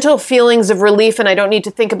gentle feelings of relief, and I don't need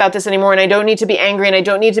to think about this anymore, and I don't need to be angry, and I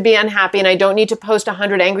don't need to be unhappy, and I don't need to post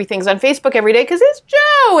 100 angry things on Facebook every day because it's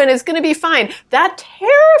Joe and it's going to be fine. That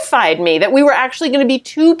terrified me, that we were actually going to be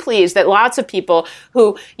too pleased, that lots of people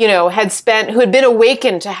who, who had been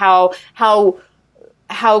awakened to how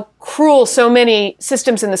cruel so many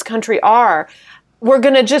systems in this country are, we're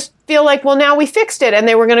going to just feel like, well, now we fixed it. And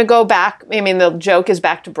they were going to go back. I mean, the joke is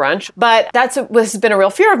back to brunch, but this has been a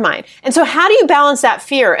real fear of mine. And so how do you balance that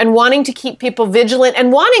fear and wanting to keep people vigilant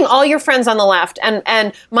and wanting all your friends on the left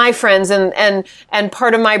and my friends and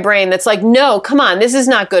part of my brain that's like, no, come on, this is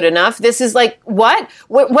not good enough. This is like, what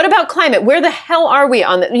about climate? Where the hell are we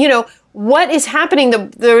on the, what is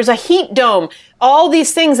happening? There's a heat dome. All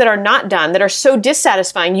these things that are not done, that are so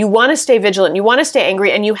dissatisfying. You want to stay vigilant. You want to stay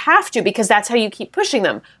angry, and you have to, because that's how you keep pushing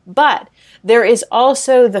them. But there is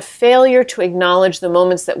also the failure to acknowledge the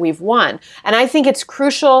moments that we've won. And I think it's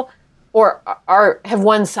crucial, or have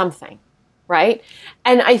won something, right?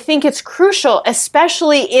 And I think it's crucial,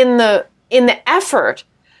 especially in the effort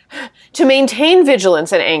to maintain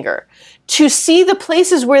vigilance and anger, to see the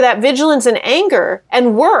places where that vigilance and anger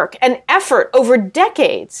and work and effort over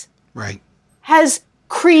decades has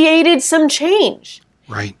created some change.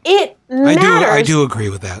 Right. It matters. I do agree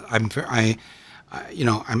with that. I'm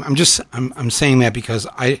saying that because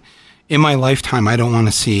in my lifetime, I don't want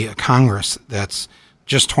to see a Congress that's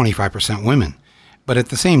just 25% women. But at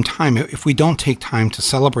the same time, if we don't take time to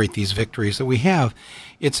celebrate these victories that we have,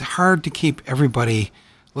 it's hard to keep everybody.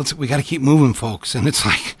 We got to keep moving, folks. And it's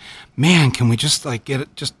like, man, can we just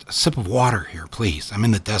get just a sip of water here, please? I'm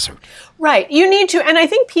in the desert. Right. You need to. And I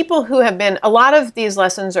think people who have been, a lot of these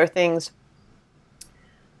lessons are things,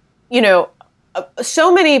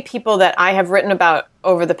 so many people that I have written about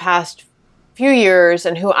over the past few years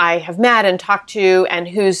and who I have met and talked to and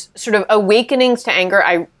whose sort of awakenings to anger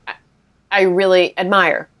I really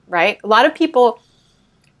admire, right? A lot of people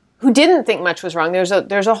who didn't think much was wrong. There's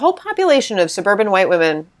a whole population of suburban white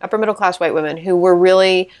women, upper middle class white women, who were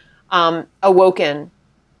really awoken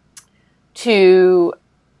to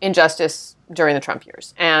injustice during the Trump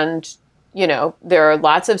years. And, there are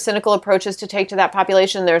lots of cynical approaches to take to that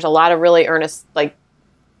population. There's a lot of really earnest,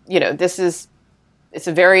 it's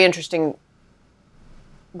a very interesting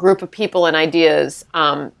group of people and ideas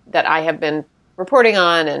that I have been reporting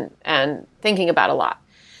on and thinking about a lot.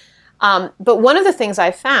 But one of the things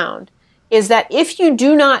I found is that if you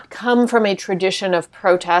do not come from a tradition of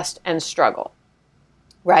protest and struggle,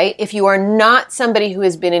 right? If you are not somebody who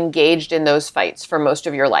has been engaged in those fights for most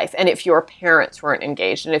of your life, and if your parents weren't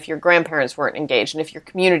engaged, and if your grandparents weren't engaged, and if your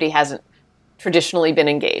community hasn't traditionally been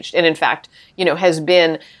engaged, and in fact, has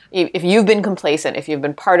been, if you've been complacent, if you've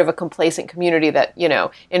been part of a complacent community that,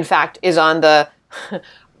 in fact, is on the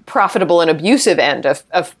profitable and abusive end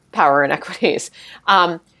of power inequities,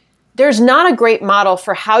 there's not a great model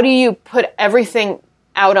for how do you put everything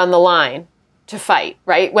out on the line to fight,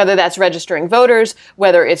 right? Whether that's registering voters,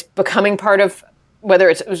 whether it's becoming whether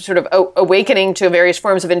it's sort of awakening to various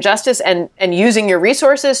forms of injustice and using your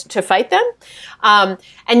resources to fight them.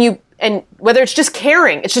 And whether it's just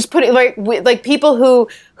caring, it's just putting like people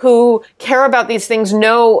who care about these things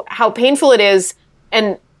know how painful it is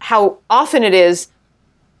and how often it is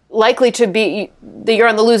likely to be that you're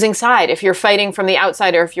on the losing side if you're fighting from the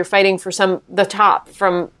outside, or if you're fighting for the top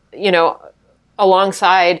from,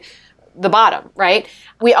 alongside the bottom, right?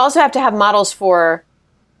 We also have to have models for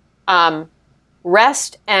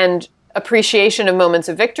rest and appreciation of moments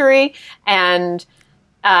of victory and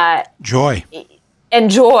joy. and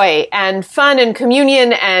joy and fun and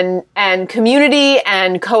communion and community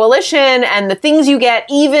and coalition and the things you get,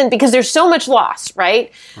 even because there's so much loss,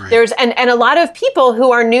 right? There's and a lot of people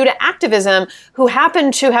who are new to activism who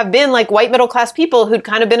happen to have been like white middle class people who'd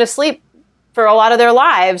kind of been asleep for a lot of their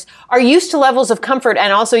lives are used to levels of comfort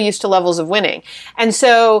and also used to levels of winning. And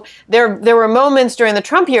so there were moments during the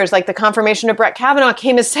Trump years, like the confirmation of Brett Kavanaugh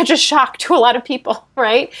came as such a shock to a lot of people,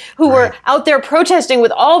 right? Who were out there protesting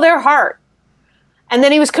with all their heart. And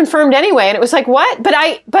then he was confirmed anyway. And it was like, what?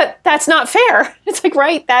 But that's not fair. It's like,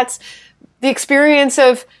 right, that's the experience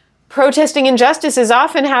of protesting injustice is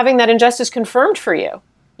often having that injustice confirmed for you,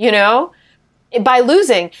 you know? By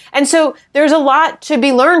losing. And so there's a lot to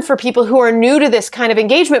be learned for people who are new to this kind of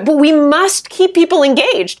engagement, but we must keep people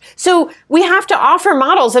engaged. So we have to offer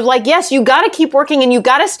models of like, yes, you got to keep working and you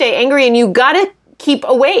got to stay angry and you got to keep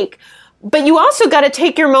awake, but you also got to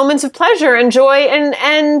take your moments of pleasure and joy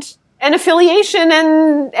and affiliation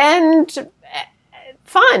and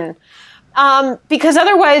fun. Because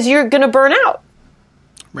otherwise you're going to burn out.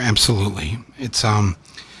 Absolutely. It's,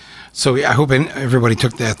 so I hope everybody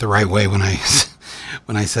took that the right way when I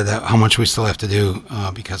said that, how much we still have to do,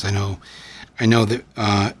 because I know that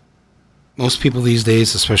most people these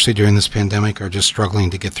days, especially during this pandemic, are just struggling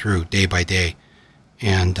to get through day by day,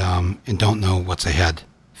 and don't know what's ahead,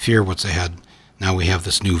 fear what's ahead. Now we have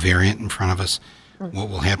this new variant in front of us. What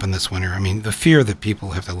will happen this winter? I mean, the fear that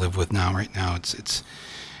people have to live with right now, it's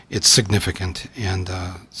significant, and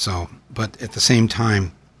so. But at the same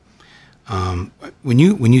time. When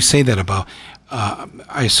you say that about,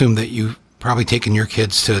 I assume that you've probably taken your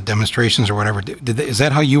kids to demonstrations or whatever. Is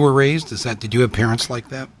that how you were raised? Did you have parents like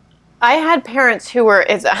that? I had parents who were.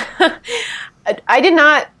 I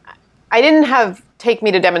didn't have take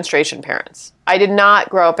me to demonstration parents. I did not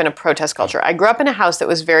grow up in a protest culture. I grew up in a house that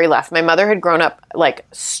was very left. My mother had grown up like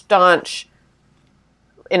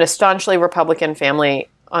in a staunchly Republican family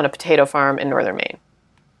on a potato farm in northern Maine.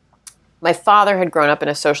 My father had grown up in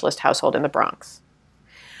a socialist household in the Bronx.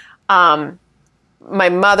 My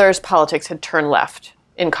mother's politics had turned left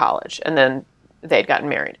in college, and then they'd gotten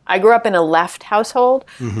married. I grew up in a left household,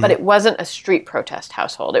 but it wasn't a street protest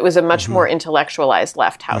household. It was a much more intellectualized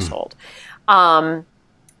left household. Sort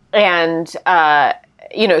of,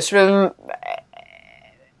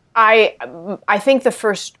 I think the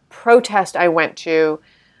first protest I went to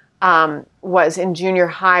was in junior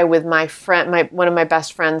high with my friend, one of my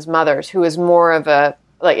best friend's mothers, who was more of a,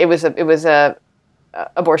 like, it was a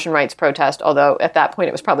abortion rights protest, although at that point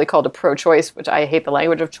it was probably called a pro-choice, which I hate the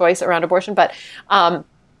language of choice around abortion, but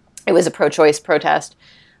it was a pro-choice protest,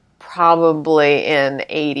 probably in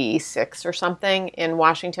 86 or something in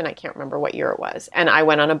Washington. I can't remember what year it was. And I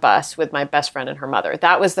went on a bus with my best friend and her mother.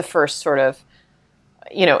 That was the first sort of,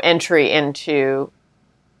 entry into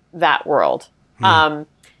that world. But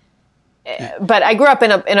I grew up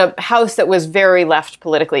in a house that was very left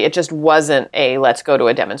politically. It just wasn't a let's go to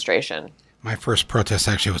a demonstration. My first protest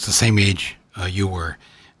actually was the same age you were,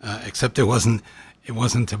 except it wasn't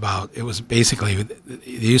about. It was basically they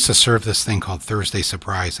used to serve this thing called Thursday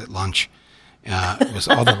Surprise at lunch. It was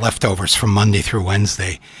all the leftovers from Monday through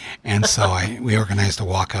Wednesday, and so we organized a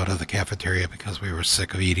walk out of the cafeteria because we were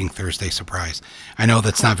sick of eating Thursday Surprise. I know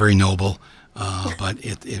that's not very noble, but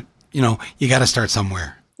it you got to start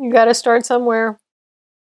somewhere. You got to start somewhere.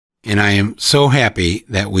 And I am so happy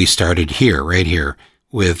that we started right here,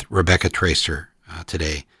 with Rebecca Traister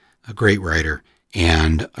today, a great writer,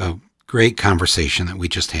 and a great conversation that we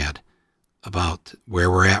just had about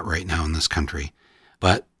where we're at right now in this country.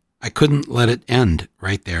 But I couldn't let it end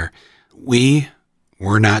right there. We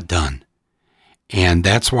were not done. And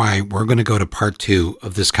that's why we're going to go to part 2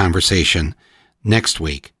 of this conversation next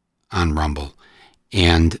week on Rumble.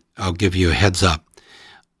 And I'll give you a heads up.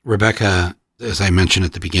 Rebecca, as I mentioned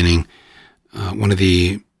at the beginning, one of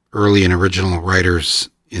the early and original writers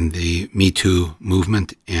in the Me Too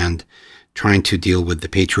movement, and trying to deal with the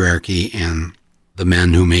patriarchy and the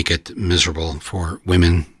men who make it miserable for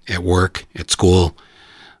women at work, at school,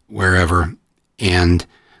 wherever. And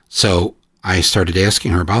so I started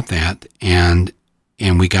asking her about that, and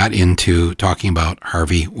we got into talking about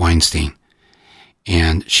Harvey Weinstein.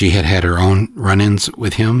 And she had her own run-ins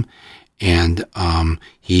with him, and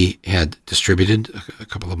he had distributed a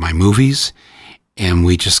couple of my movies, and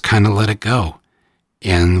we just kind of let it go.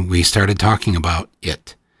 And we started talking about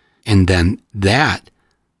it. And then that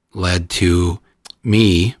led to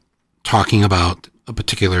me talking about a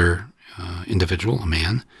particular individual, a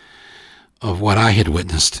man, of what I had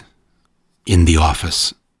witnessed in the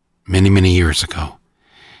office many, many years ago.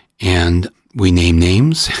 And we name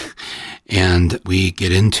names, and we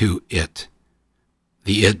get into it.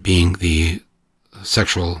 The it being the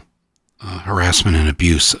sexual harassment and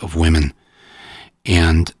abuse of women.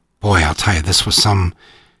 And boy, I'll tell you, this was some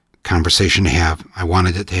conversation to have. I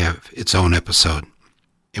wanted it to have its own episode.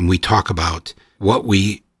 And we talk about what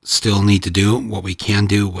we still need to do, what we can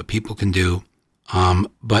do, what people can do.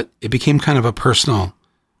 But it became kind of a personal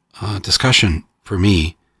discussion for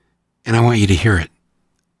me, and I want you to hear it.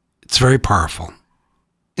 It's very powerful.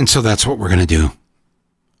 And so that's what we're going to do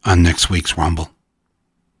on next week's Rumble.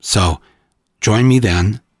 So join me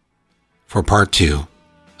then for part 2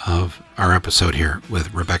 of our episode here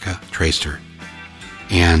with Rebecca Traister.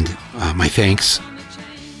 And my thanks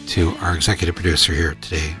to our executive producer here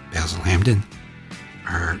today, Basil Hamden,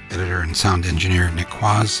 our editor and sound engineer, Nick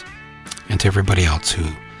Quaz, and to everybody else who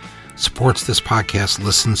supports this podcast,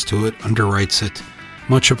 listens to it, underwrites it.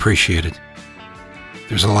 Much appreciated.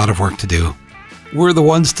 There's a lot of work to do. We're the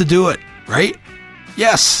ones to do it, right?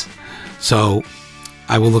 Yes. So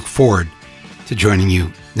I will look forward to joining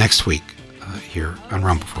you next week here on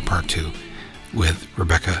Rumble for part 2 with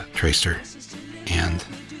Rebecca Traister and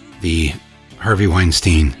the Harvey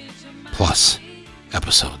Weinstein Plus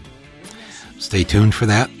episode. Stay tuned for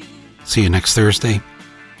that. See you next Thursday.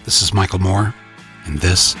 This is Michael Moore, and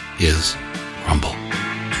this is Rumble.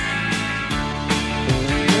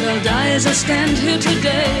 Well, I'll die as I stand here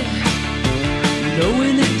today,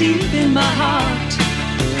 knowing that deep in my heart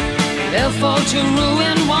they'll fall to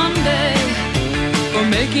ruin one day for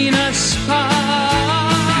making us part.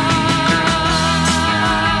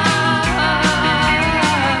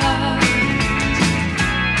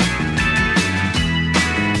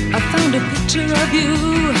 I found a picture of you.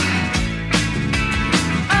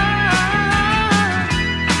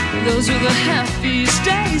 Those were the happiest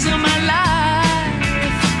days of my life.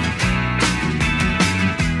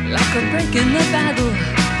 Like a break in the battle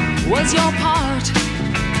was your part.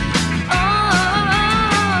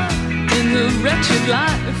 Oh, in the wretched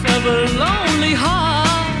life of a lonely heart.